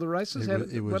kids come to the races? Well,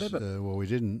 we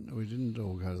didn't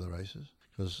all go to the races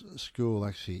because school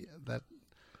actually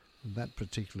that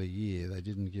particular year, they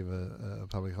didn't give a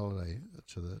public holiday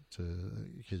to the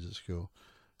kids at school.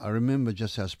 I remember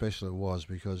just how special it was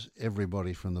because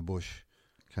everybody from the bush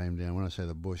came down. When I say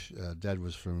the bush, Dad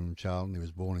was from Charlton. He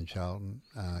was born in Charlton.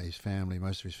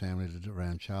 Most of his family lived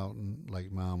around Charlton,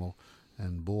 Lake Marmal,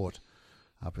 and Bort,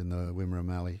 up in the Wimmera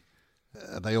Mallee.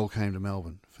 They all came to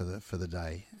Melbourne for the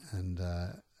day and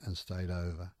stayed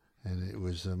over, and it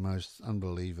was the most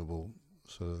unbelievable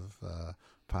sort of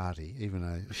party. Even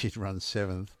though she'd run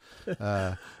 7th,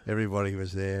 everybody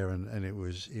was there, and it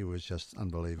was just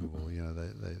unbelievable.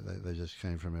 They just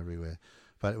came from everywhere.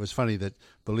 But it was funny that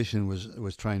Belichian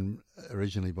was trained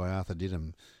originally by Arthur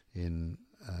Didham in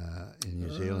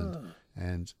New Zealand,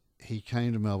 and he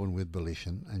came to Melbourne with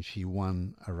Belichian, and she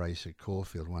won a race at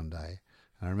Caulfield one day.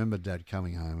 And I remember Dad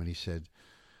coming home, and he said,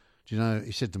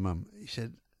 he said to Mum,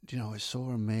 I saw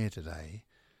a mare today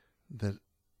that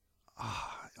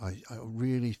I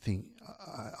really think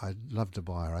I'd love to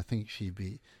buy her. I think she'd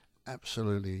be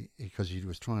absolutely, because he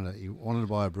wanted to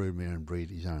buy a broodmare and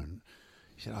breed his own.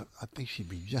 He said, I think she'd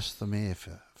be just the mare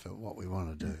for what we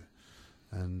want to do.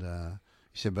 And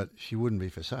he said, but she wouldn't be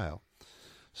for sale.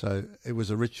 So it was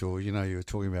a ritual. You were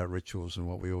talking about rituals and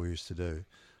what we all used to do.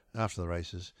 After the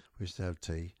races, we used to have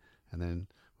tea, and then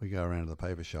we go around to the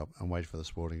paper shop and wait for the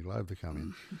Sporting Globe to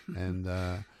come in.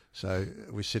 And so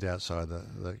we sit outside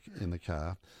in the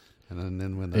car, and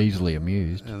then when easily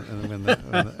amused, and when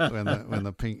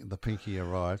the pinky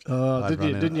arrived,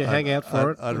 didn't you hang out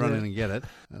for it? I'd run in and get it,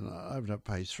 and I opened up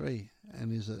page 3,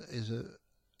 and there's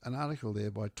an article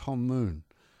there by Tom Moon,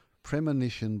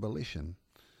 Premonition Belichian.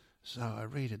 So I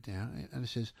read it down, and it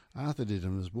says Arthur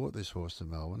Didham has bought this horse to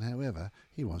Melbourne. However,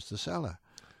 he wants to sell her.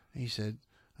 He said,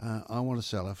 "I want to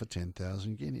sell her for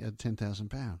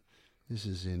 £10,000. This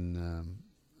is in."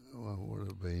 Would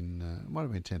have been might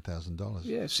have been $10,000.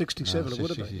 Yeah, 67 it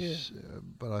would have been. Yeah.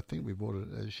 But I think we bought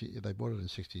it. They bought it in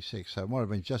 66, so it might have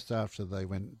been just after they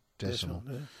went decimal.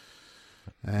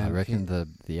 And I reckon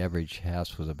the average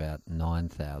house was about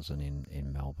 9,000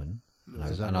 in Melbourne,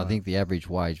 and I think the average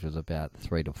wage was about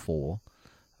 3 to 4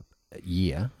 a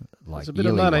year, like a bit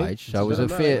yearly of money. wage. So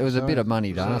it was a bit of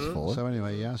money to ask for. So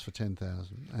anyway, he asked for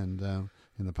 10,000, and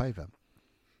in the paper.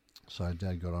 So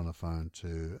Dad got on the phone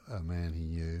to a man he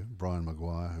knew, Brian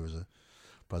Maguire, who was a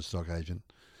bloodstock agent,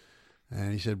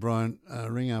 and he said, "Brian,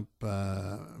 ring up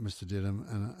Mr. Didham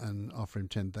and offer him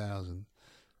 10,000."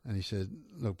 And he said,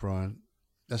 "Look, Brian,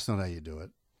 that's not how you do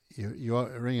it. You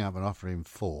ring up and offer him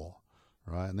 4,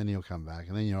 right? And then he'll come back,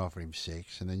 and then you offer him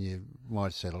 6, and then you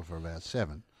might settle for about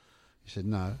 7." He said,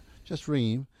 "No, just ring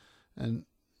him and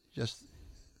just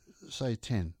say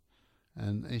 10.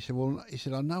 And he said,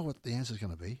 I know what the answer's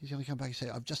going to be. He's going to come back and say,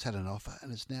 I've just had an offer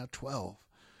and it's now 12.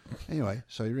 Anyway,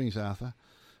 so he rings Arthur,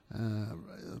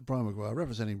 Brian Maguire,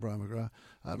 representing Brian Maguire.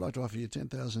 "I'd like to offer you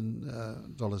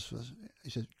 $10,000 for this." He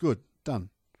said, "Good, done."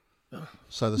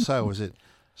 So the sale was it.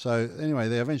 So anyway,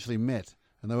 they eventually met,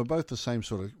 and they were both the same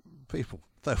sort of people.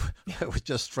 They were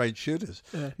just straight shooters,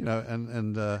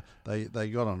 and they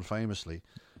got on famously.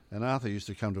 And Arthur used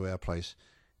to come to our place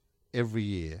every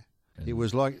year It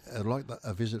was like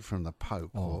a visit from the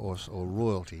Pope or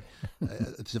royalty.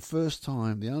 It's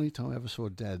the only time I ever saw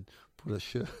Dad put a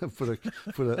shirt, put a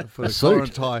collar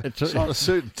and tie. It's not a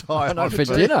suit and tie. No, for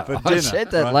dinner. I said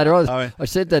that right? Later on. I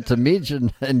said that to Midge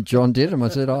and John did him. I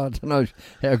said, I don't know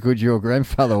how good your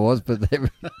grandfather was, but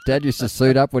Dad used to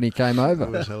suit up when he came over. It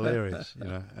was hilarious, you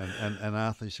know. And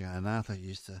Arthur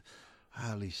used to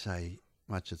hardly say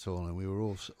much at all, and we were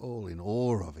all in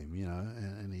awe of him, you know.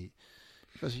 And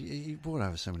because he brought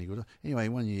over so many good. Anyway,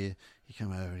 one year he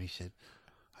came over and he said,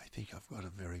 "I think I've got a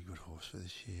very good horse for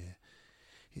this year.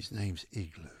 His name's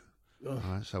Igloo." Oh.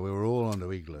 Right, so we were all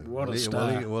onto Igloo. What a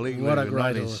star! Igloo what a in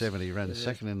great 1970 horse. Ran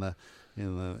second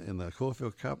in the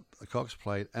Caulfield Cup, the Cox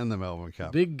Plate, and the Melbourne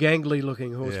Cup. Big gangly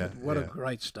looking horse. Yeah, what a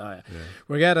great star! Yeah.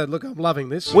 We're going to look. I'm loving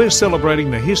this. We're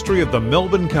celebrating the history of the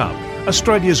Melbourne Cup,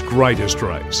 Australia's greatest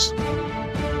race.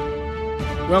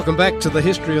 Welcome back to the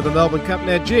history of the Melbourne Cup.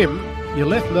 Now, Jim, you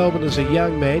left Melbourne as a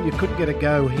young man. You couldn't get a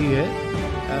go here.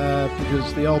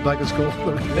 Because the old buggers called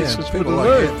the races people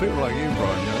like you, Brian.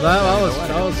 You know, no,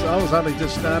 I was only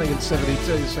just starting in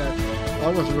 '72, so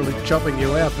I wasn't really chopping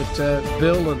you out. But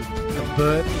Bill and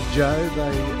Bert and Joe,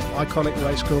 they iconic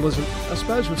race callers, and I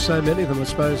suppose with so many of them,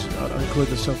 I include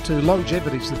myself too.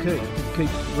 Longevity's the key.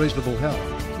 Keep reasonable health,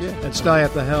 and stay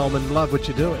at the helm and love what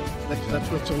you're doing. That's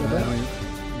what it's all about. I mean,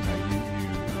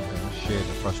 you share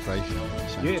the frustration at the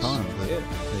same time. That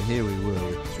here we were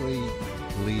with three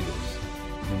leaders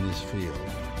in this field,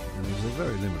 and there's a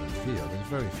very limited field. There's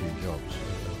very few jobs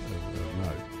of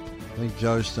note. I think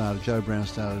Joe Brown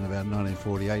started in about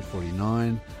 1948,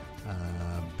 49.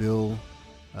 Bill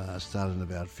started in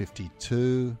about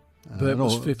 52. Bert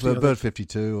was 50. Bert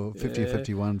 52, or 50,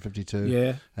 51, 52.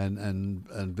 Yeah.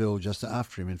 And Bill just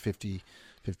after him in 50,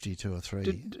 52 or 3.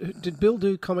 Did Bill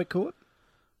do Comic Court?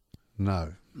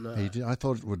 No. He did. I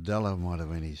thought Waddella might have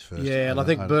been his first. Yeah, and I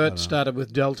think Bert started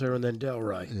with Delta and then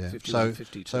Delray. Yeah. 51,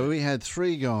 52. So we had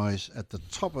three guys at the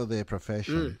top of their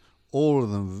profession, all of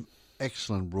them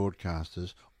excellent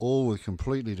broadcasters, all with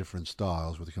completely different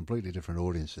styles, with completely different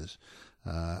audiences,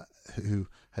 who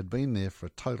had been there for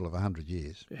a total of 100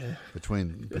 years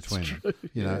between them,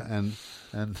 you know,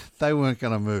 and they weren't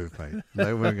going to move, mate.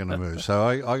 They weren't going to move. So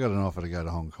I got an offer to go to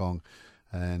Hong Kong,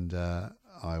 and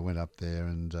I went up there,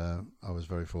 and I was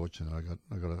very fortunate.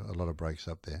 I got a lot of breaks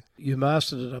up there. You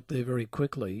mastered it up there very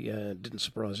quickly. Didn't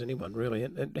surprise anyone, really.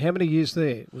 And how many years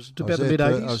there? Was it about the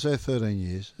mid-80s? I was there 13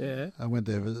 years. Yeah. I went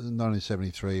there in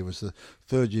 1973. It was the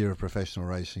third year of professional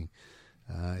racing.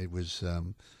 It was,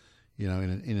 in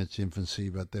its infancy,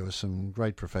 but there were some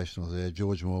great professionals there.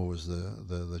 George Moore was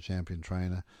the champion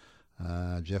trainer.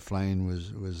 Jeff Lane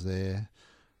was there.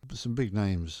 Some big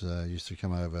names used to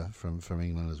come over from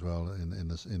England as well in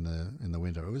the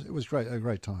winter. It was great, a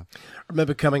great time. I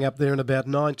remember coming up there in about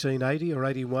 1980 or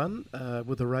 81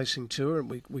 with a racing tour,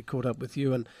 and we caught up with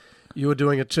you, and you were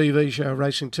doing a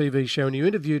racing TV show, and you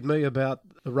interviewed me about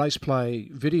the race play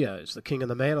videos. The King and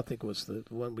the Man, I think, was the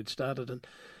one we'd started, and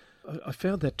I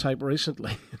found that tape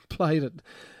recently and played it.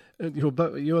 And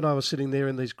you and I were sitting there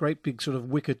in these great big sort of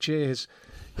wicker chairs,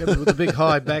 with the big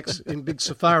high backs in big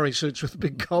safari suits with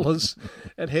big collars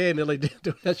and hair nearly down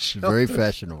to our shoulders. Very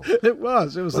fashionable. It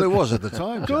was. It was at the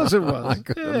time. Of course it was. I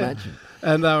could imagine.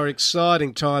 And they were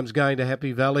exciting times going to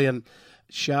Happy Valley, and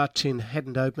Sha Tin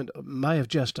hadn't opened, may have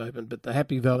just opened, but the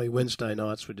Happy Valley Wednesday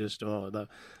nights were just the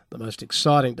most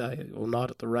exciting day or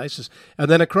night at the races.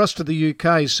 And then across to the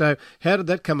UK. So how did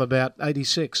that come about,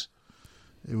 86?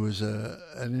 It was an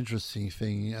interesting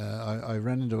thing. I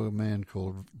ran into a man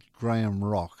called Graham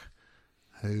Rock,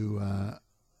 who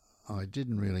I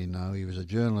didn't really know. He was a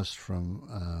journalist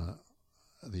from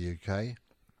the UK.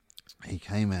 He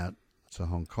came out to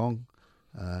Hong Kong.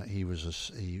 He was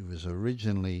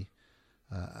originally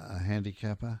a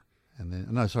handicapper, and then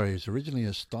he was originally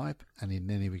a stipe, and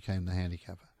then he became the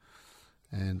handicapper.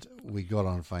 And we got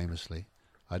on famously.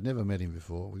 I'd never met him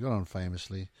before. We got on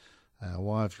famously. Our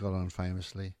wives got on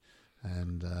famously,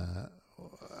 and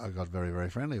I got very,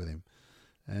 very friendly with him.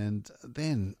 And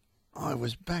then I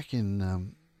was back in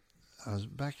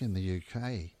the UK.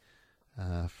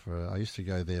 I used to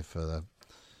go there for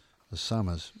the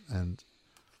summers, and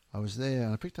I was there,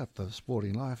 and I picked up the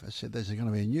Sporting Life. I said, "There's going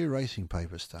to be a new racing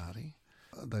paper starting.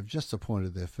 They've just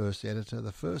appointed their first editor.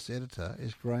 The first editor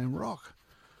is Graham Rock."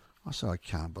 I said, "I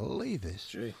can't believe this."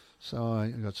 Gee. So I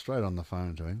got straight on the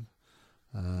phone to him.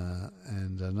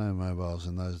 And no mobiles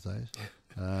in those days.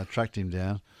 Tracked him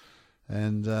down,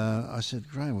 and I said,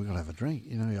 "Graham, we've got to have a drink."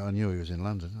 You know, I knew he was in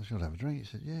London. I said, "Got to have a drink." He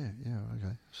said, "Yeah,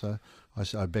 okay." So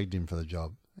I begged him for the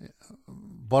job.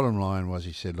 Bottom line was,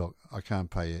 he said, "Look, I can't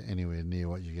pay you anywhere near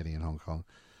what you're getting in Hong Kong.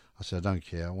 I said, I don't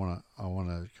care. I want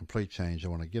a complete change. I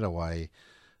want to get away.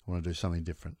 I want to do something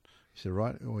different. He said,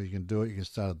 right, well, you can do it. You can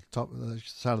start at the top,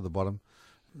 start at the bottom,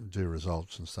 do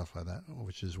results and stuff like that,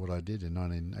 which is what I did in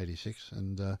 1986.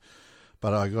 And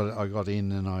but I got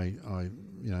in, and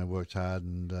I worked hard,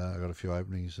 and I got a few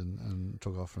openings, and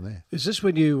took off from there. Is this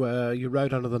when you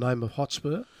wrote under the name of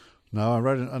Hotspur? No, I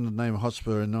wrote it under the name of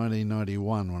Hotspur in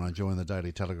 1991 when I joined the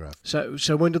Daily Telegraph.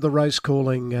 So when did the race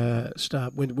calling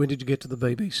start? When did you get to the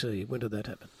BBC? When did that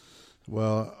happen?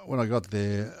 Well, when I got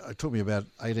there, it took me about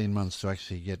 18 months to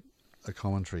actually get a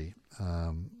commentary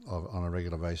on a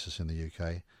regular basis in the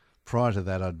UK. Prior to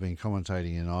that, I'd been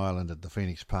commentating in Ireland at the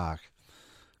Phoenix Park,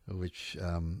 which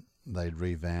they'd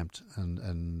revamped,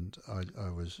 and I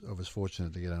was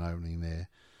fortunate to get an opening there.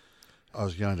 I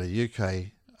was going to the UK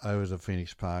over to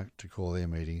Phoenix Park to call their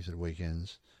meetings at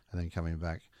weekends, and then coming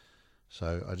back.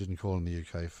 So I didn't call in the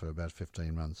UK for about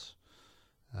 15 months.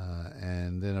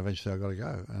 And then eventually I got to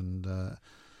go. And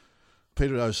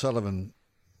Peter O'Sullivan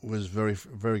was very,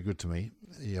 very good to me.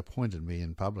 He appointed me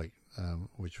in public,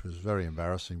 which was very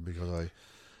embarrassing because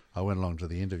I went along to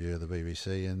the interview of the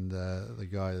BBC, and the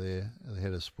guy there, the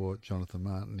head of sport, Jonathan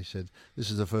Martin, he said,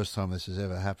 "This is the first time this has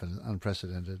ever happened,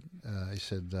 unprecedented." He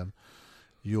said,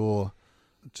 "Your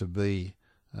to-be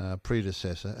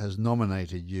predecessor has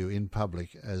nominated you in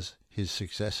public as his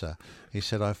successor." He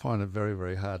said, "I find it very,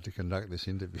 very hard to conduct this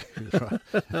interview."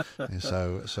 And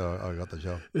so I got the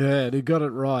job. Yeah, and he got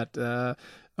it right.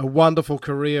 A wonderful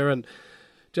career, and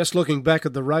just looking back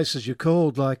at the races you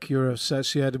called, like you're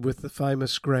associated with the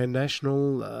famous Grand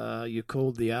National, you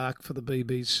called the Arc for the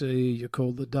BBC, you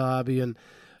called the Derby, and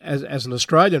as an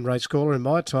Australian race caller in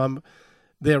my time,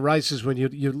 there are races when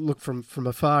you look from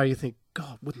afar, you think,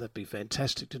 God, wouldn't that be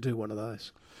fantastic to do one of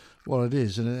those? Well, it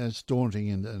is, and it's daunting,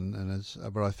 and it's.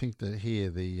 But I think that here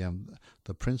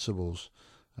the principles,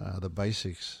 the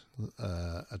basics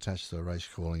attached to race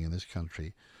calling in this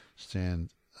country stand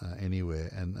anywhere,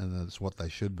 and that's what they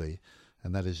should be,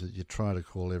 and that is that you try to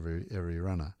call every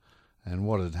runner. And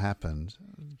what had happened,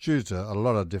 due to a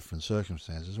lot of different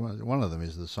circumstances, one of them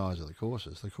is the size of the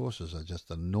courses. The courses are just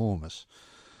enormous,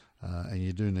 and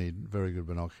you do need very good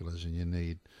binoculars, and you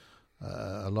need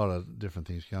a lot of different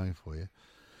things going for you.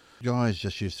 Guys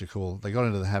just used to call, they got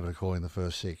into the habit of calling the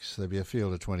first six. There'd be a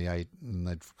field of 28 and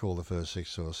they'd call the first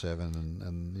 6 or 7,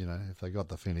 and you know, if they got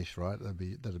the finish right,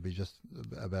 that'd be just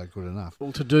about good enough.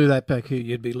 Well, to do that back here,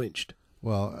 you'd be lynched.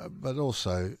 Well, but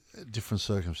also different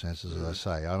circumstances, as I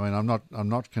say. I mean, I'm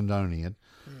not condoning it,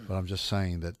 but I'm just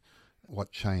saying that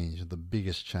what changed, the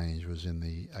biggest change, was in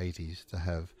the 80s to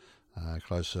have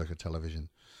closed circuit television,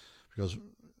 because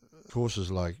courses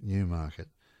like Newmarket,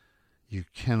 you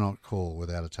cannot call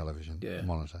without a television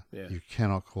monitor. Yeah. You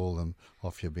cannot call them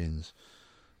off your bins.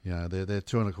 You know, they're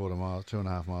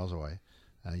 2.25 miles away.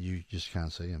 You just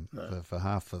can't see them. No. For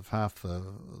half the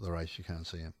race, you can't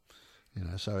see them. You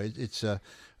know, so it's a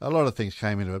lot of things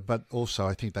came into it, but also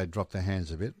I think they dropped their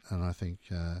hands a bit, and I think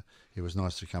it was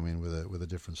nice to come in with a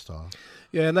different style.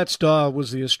 Yeah, and that style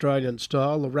was the Australian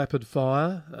style, the rapid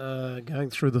fire, going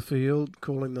through the field,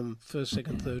 calling them first,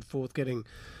 second, third, fourth, getting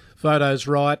photos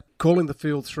right, calling the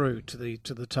field through to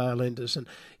the tail enders, and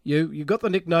you got the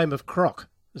nickname of Croc.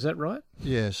 Is that right?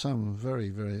 Yeah, some very,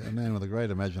 very a man with a great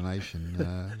imagination,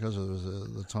 because it was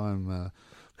the time.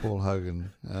 Paul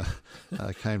Hogan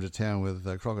came to town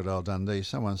with Crocodile Dundee.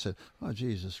 Someone said, "Oh,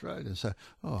 geez, Australian." So,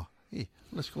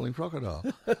 let's call him Crocodile.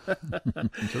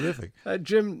 Terrific.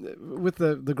 Jim, with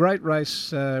the great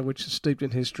race, which is steeped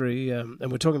in history,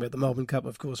 and we're talking about the Melbourne Cup,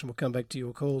 of course, and we'll come back to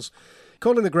your calls.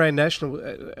 Calling the Grand National,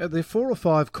 are there 4 or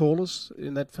 5 callers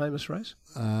in that famous race?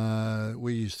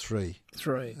 We used 3.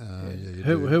 3. Yeah,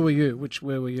 who were you?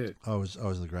 Where were you? I was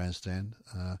in the grandstand.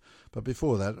 But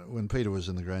before that, when Peter was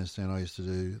in the grandstand, I used to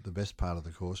do the best part of the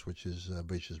course, which is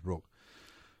Beaches Brook.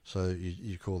 So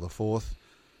you call the 4th,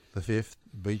 the 5th,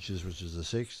 Beaches, which is the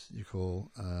 6th. You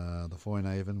call the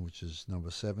Foynehaven, which is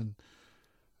number 7.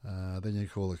 Then you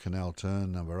call the Canal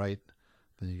Turn, number 8.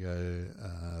 Then you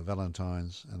go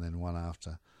Valentine's, and then one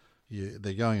after.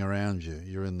 They're going around you.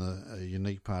 You're in the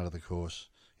unique part of the course.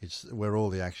 It's where all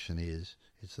the action is.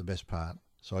 It's the best part.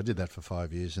 So I did that for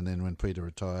 5 years, and then when Peter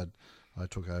retired, I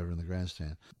took over in the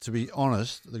grandstand. To be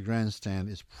honest, the grandstand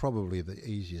is probably the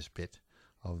easiest bit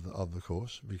of the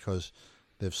course, because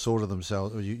they've sorted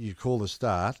themselves. You call the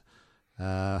start,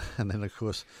 and then of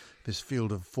course this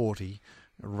field of 40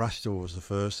 Rushdoor was the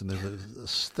first, and there's a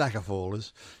stack of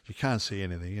fallers. You can't see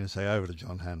anything. You're going to say over to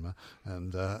John Hanmer,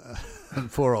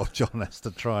 and poor old John has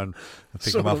to try and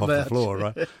pick them up off the floor,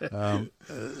 right?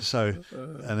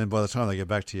 And then by the time they get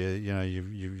back to you,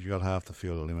 you've got half the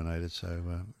field eliminated, so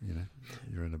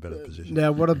you're in a better position.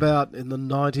 Now, what about in the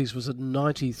 90s? Was it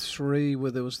 93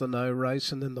 where there was the no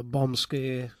race, and then the bomb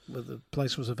scare where the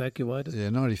place was evacuated? Yeah,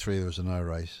 93 there was a no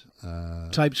race.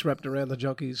 Tapes wrapped around the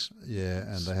jockeys. Yeah,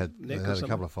 and they had a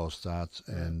couple of false starts,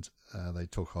 and they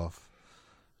took off,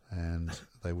 and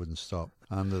they wouldn't stop.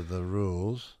 Under the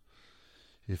rules,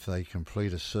 if they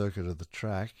complete a circuit of the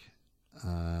track,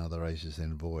 the race is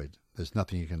then void. There's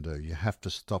nothing you can do. You have to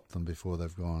stop them before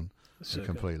they've gone a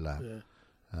complete lap. Yeah.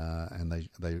 And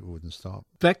they wouldn't stop.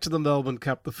 Back to the Melbourne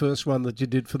Cup, the first one that you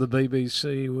did for the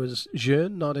BBC was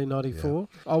Jeune, 1994.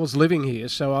 Yeah. I was living here,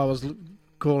 so I was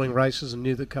calling races and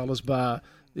knew the colours, bar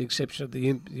the exception of the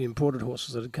imported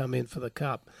horses that had come in for the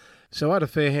Cup. So I had a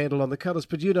fair handle on the colours,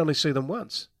 but you'd only see them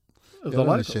once. I'd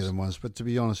only see them once, but to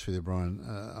be honest with you, Brian,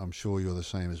 I'm sure you're the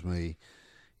same as me.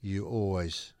 You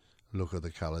always look at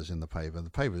the colours in the paper. The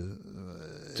paper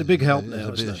it's a big help now.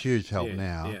 It's a huge help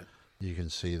now. Yeah. You can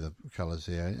see the colours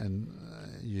there, and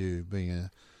you being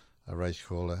a race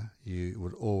caller, you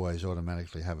would always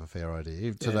automatically have a fair idea.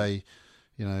 If today,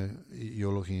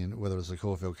 you're looking at whether it's the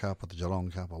Caulfield Cup or the Geelong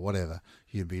Cup or whatever,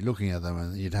 you'd be looking at them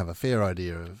and you'd have a fair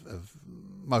idea of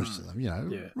most of them.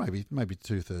 Maybe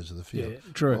 2/3 of the field. Yeah,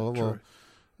 true.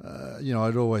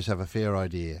 I'd always have a fair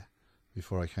idea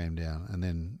before I came down, and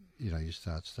then you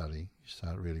start studying, you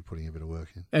start really putting a bit of work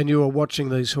in. And you were watching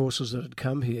these horses that had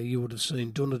come here. You would have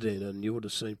seen Dunedin, and you would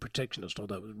have seen Protectionist,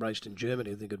 although it was raced in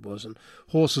Germany, I think it was, and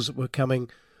horses that were coming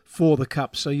for the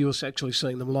Cup. So you were actually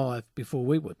seeing them live before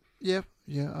we would. Yeah.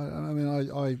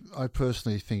 I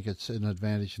personally think it's an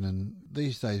advantage, and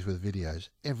these days with videos,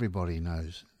 everybody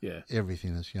knows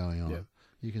everything that's going on. Yeah.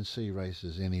 You can see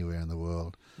races anywhere in the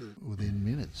world within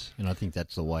minutes. And I think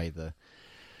that's the way the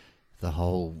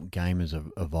whole game has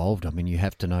evolved. I mean, you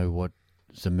have to know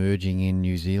what's emerging in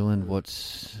New Zealand,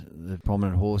 what's the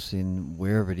prominent horse in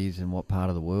wherever it is, in what part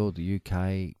of the world, the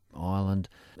UK, Ireland,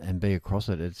 and be across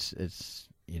it. It's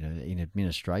in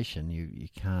administration, you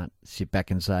can't sit back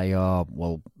and say, oh,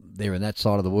 well, they're in that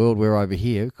side of the world, we're over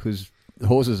here, because the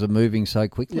horses are moving so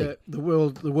quickly. Yeah, the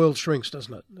world shrinks,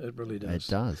 doesn't it? It really does. It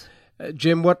does.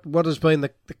 Jim, what has been the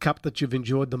Cup that you've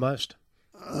enjoyed the most?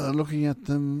 Looking at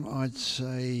them, I'd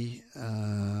say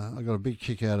I got a big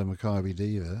kick out of Maccabi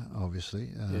Diva, obviously,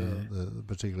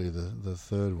 particularly the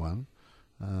third one.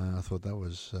 I thought that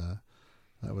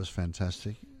was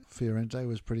fantastic. Fiorente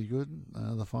was pretty good,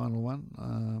 the final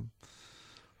one.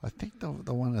 I think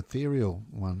the one ethereal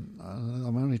one.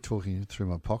 I'm only talking through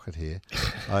my pocket here.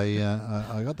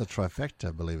 I got the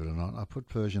trifecta, believe it or not. I put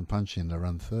Persian Punch in to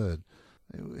run third.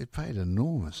 It paid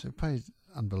enormous. It paid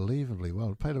unbelievably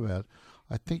well.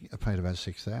 I think it paid about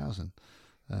 6,000.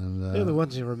 And they're the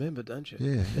ones you remember, don't you?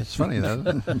 Yeah, it's funny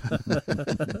though.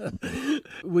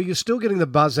 Were you still getting the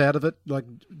buzz out of it, like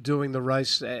doing the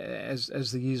race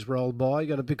as the years rolled by?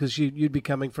 Because you'd be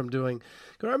coming from doing.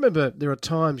 I remember there are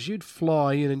times you'd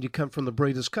fly in and you come from the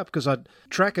Breeders' Cup, because I'd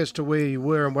track as to where you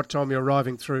were and what time you're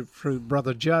arriving through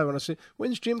Brother Joe, and I said,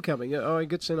 "When's Jim coming?" Oh, he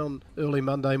gets in on early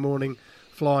Monday morning,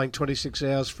 flying 26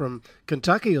 hours from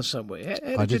Kentucky or somewhere.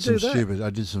 How did you do that? I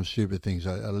did some stupid things.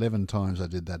 11 times I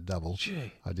did that double.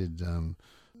 Gee. I did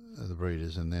the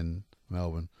Breeders and then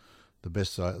Melbourne. The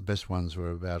best ones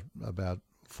were about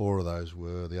 4 of those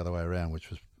were the other way around,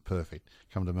 which was perfect.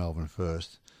 Come to Melbourne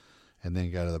first, and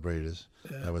then go to the Breeders.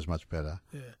 Yeah. That was much better.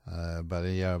 Yeah. But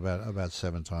about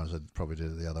 7 times I probably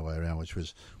did it the other way around, which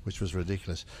was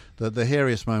ridiculous. The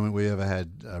hairiest moment we ever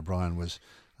had, Brian, was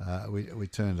we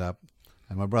turned up.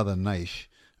 And my brother Naish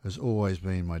has always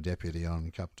been my deputy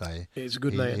on Cup Day. He's a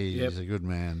good man. He's a good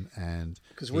man, and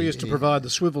because we used to provide the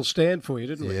swivel stand for you,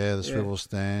 didn't we? Yeah, the swivel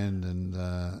stand, and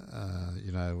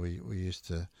we used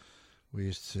to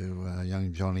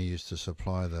young Johnny used to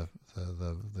supply the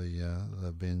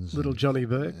bins. Little Johnny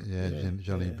Burke. Yeah,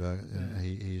 Johnny Burke. Yeah. He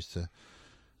used to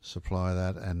supply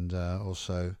that, and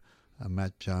also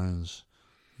Matt Jones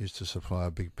used to supply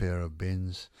a big pair of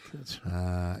bins.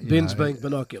 Bins being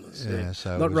binoculars. Yeah,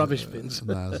 so not rubbish bins.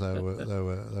 No,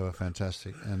 they were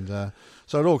fantastic, and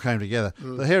so it all came together.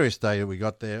 The hairiest day we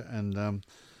got there, and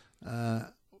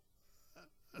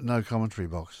no commentary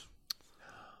box.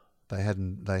 They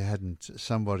hadn't.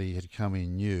 Somebody had come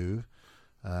in new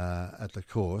at the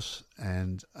course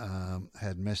and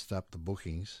had messed up the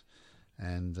bookings,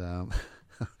 and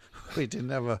we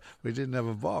didn't have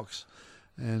a box.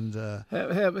 And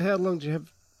how long did you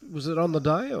have? Was it on the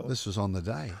day? Or? This was on the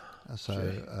day.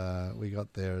 So we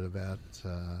got there at about,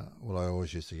 I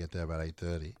always used to get there about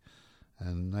 8:30,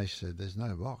 and they said there's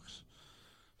no box.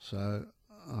 So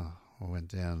I went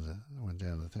down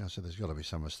the thing. I said there's got to be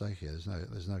some mistake here.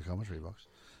 There's no commentary box.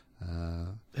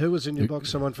 Who was in your box?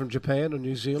 Someone from Japan or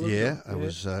New Zealand? Yeah, it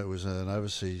was an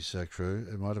overseas crew.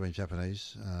 It might have been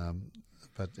Japanese.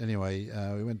 But anyway,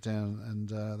 we went down and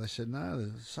they said, no,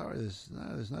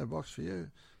 there's no box for you.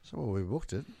 So we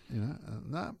booked it,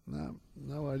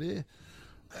 no idea.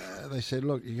 They said,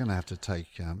 look, you're going to have to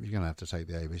take the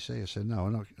ABC. I said, no,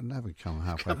 I haven't come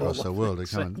halfway across the world to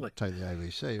come and take the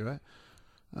ABC,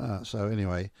 right? So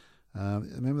anyway,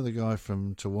 remember the guy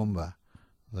from Toowoomba,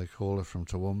 the caller from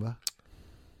Toowoomba?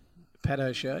 Pat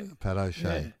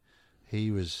O'Shea.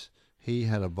 Yeah. He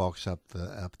had a box up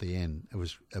the end. It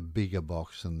was a bigger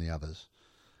box than the others,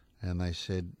 and they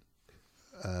said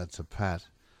to Pat,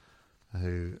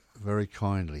 who very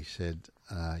kindly said,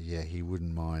 he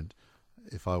wouldn't mind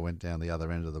if I went down the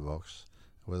other end of the box.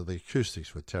 Well, the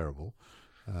acoustics were terrible,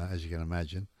 as you can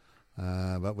imagine,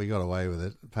 but we got away with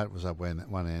it. Pat was up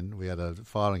one end. We had a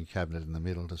filing cabinet in the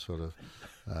middle to sort of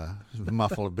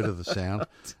muffle a bit of the sound,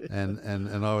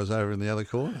 and I was over in the other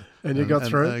corner. And you got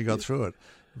through it? I got through it.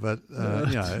 But,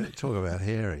 talk about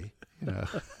hairy.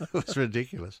 It was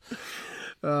ridiculous.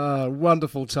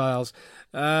 Wonderful tales.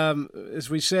 As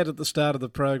we said at the start of the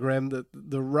program,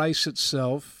 the race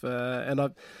itself,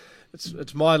 it's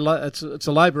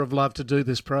a labour of love to do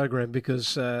this program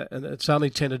because and it's only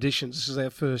 10 editions. This is our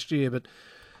first year, but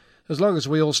as long as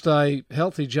we all stay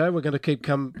healthy, Joe, we're going to keep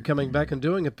coming back and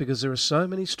doing it because there are so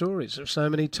many stories, there are so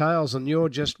many tales, and you're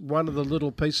just one of the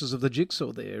little pieces of the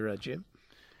jigsaw there, Jim.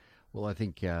 Well, I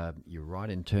think you're right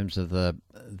in terms of the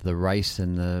race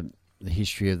and the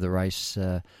history of the race,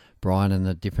 Brian, and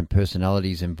the different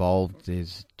personalities involved.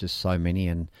 There's just so many,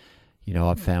 and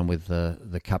I've found with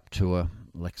the Cup Tour,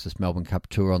 Lexus Melbourne Cup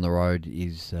Tour on the road,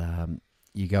 is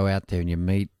you go out there and you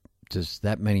meet just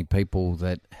that many people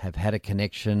that have had a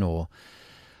connection or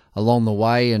along the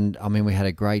way. And I mean, we had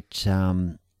a great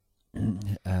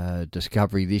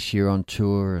discovery this year on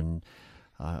tour, and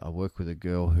I work with a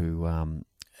girl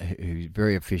who's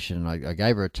very efficient. I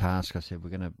gave her a task. I said,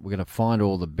 we're gonna find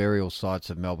all the burial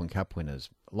sites of Melbourne Cup winners.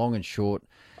 Long and short,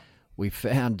 we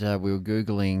found we were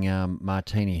googling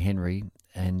Martini Henry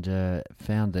and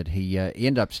found that he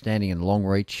ended up standing in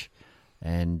Longreach,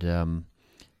 and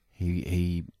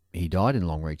he died in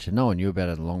Longreach, and no one knew about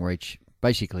it in Longreach.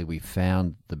 Basically, we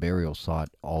found the burial site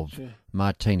of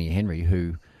Martini Henry,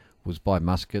 who was by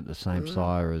Muscat, the same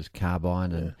sire as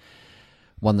Carbine, and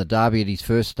won the Derby at his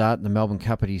first start and the Melbourne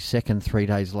Cup at his second 3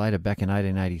 days later back in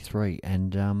 1883.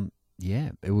 And,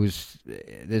 it was.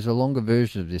 There's a longer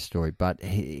version of this story, but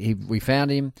we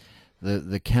found him.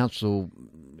 The council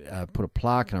put a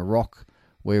plaque and a rock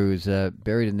where he was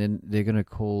buried, and then they're going to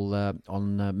call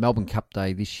on Melbourne Cup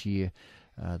Day this year,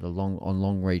 at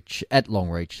Longreach,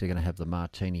 they're going to have the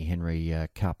Martini Henry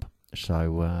Cup.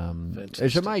 So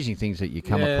there's amazing things that you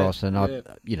come across, and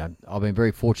I've been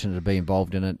very fortunate to be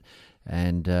involved in it.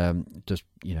 And just,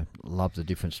 love the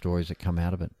different stories that come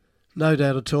out of it. No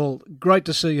doubt at all. Great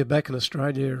to see you back in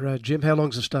Australia, Jim. How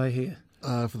long's the stay here?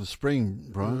 For the spring,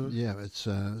 Brian, it's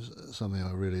something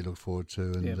I really look forward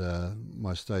to. And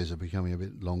my stays are becoming a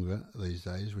bit longer these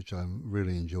days, which I'm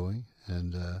really enjoying.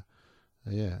 And,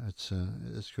 it's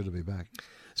good to be back.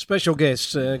 Special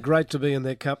guests, great to be in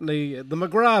their company. The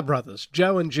McGrath brothers,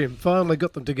 Joe and Jim, finally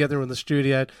got them together in the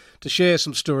studio to share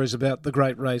some stories about the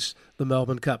great race, the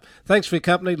Melbourne Cup. Thanks for your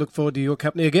company. Look forward to your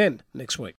company again next week.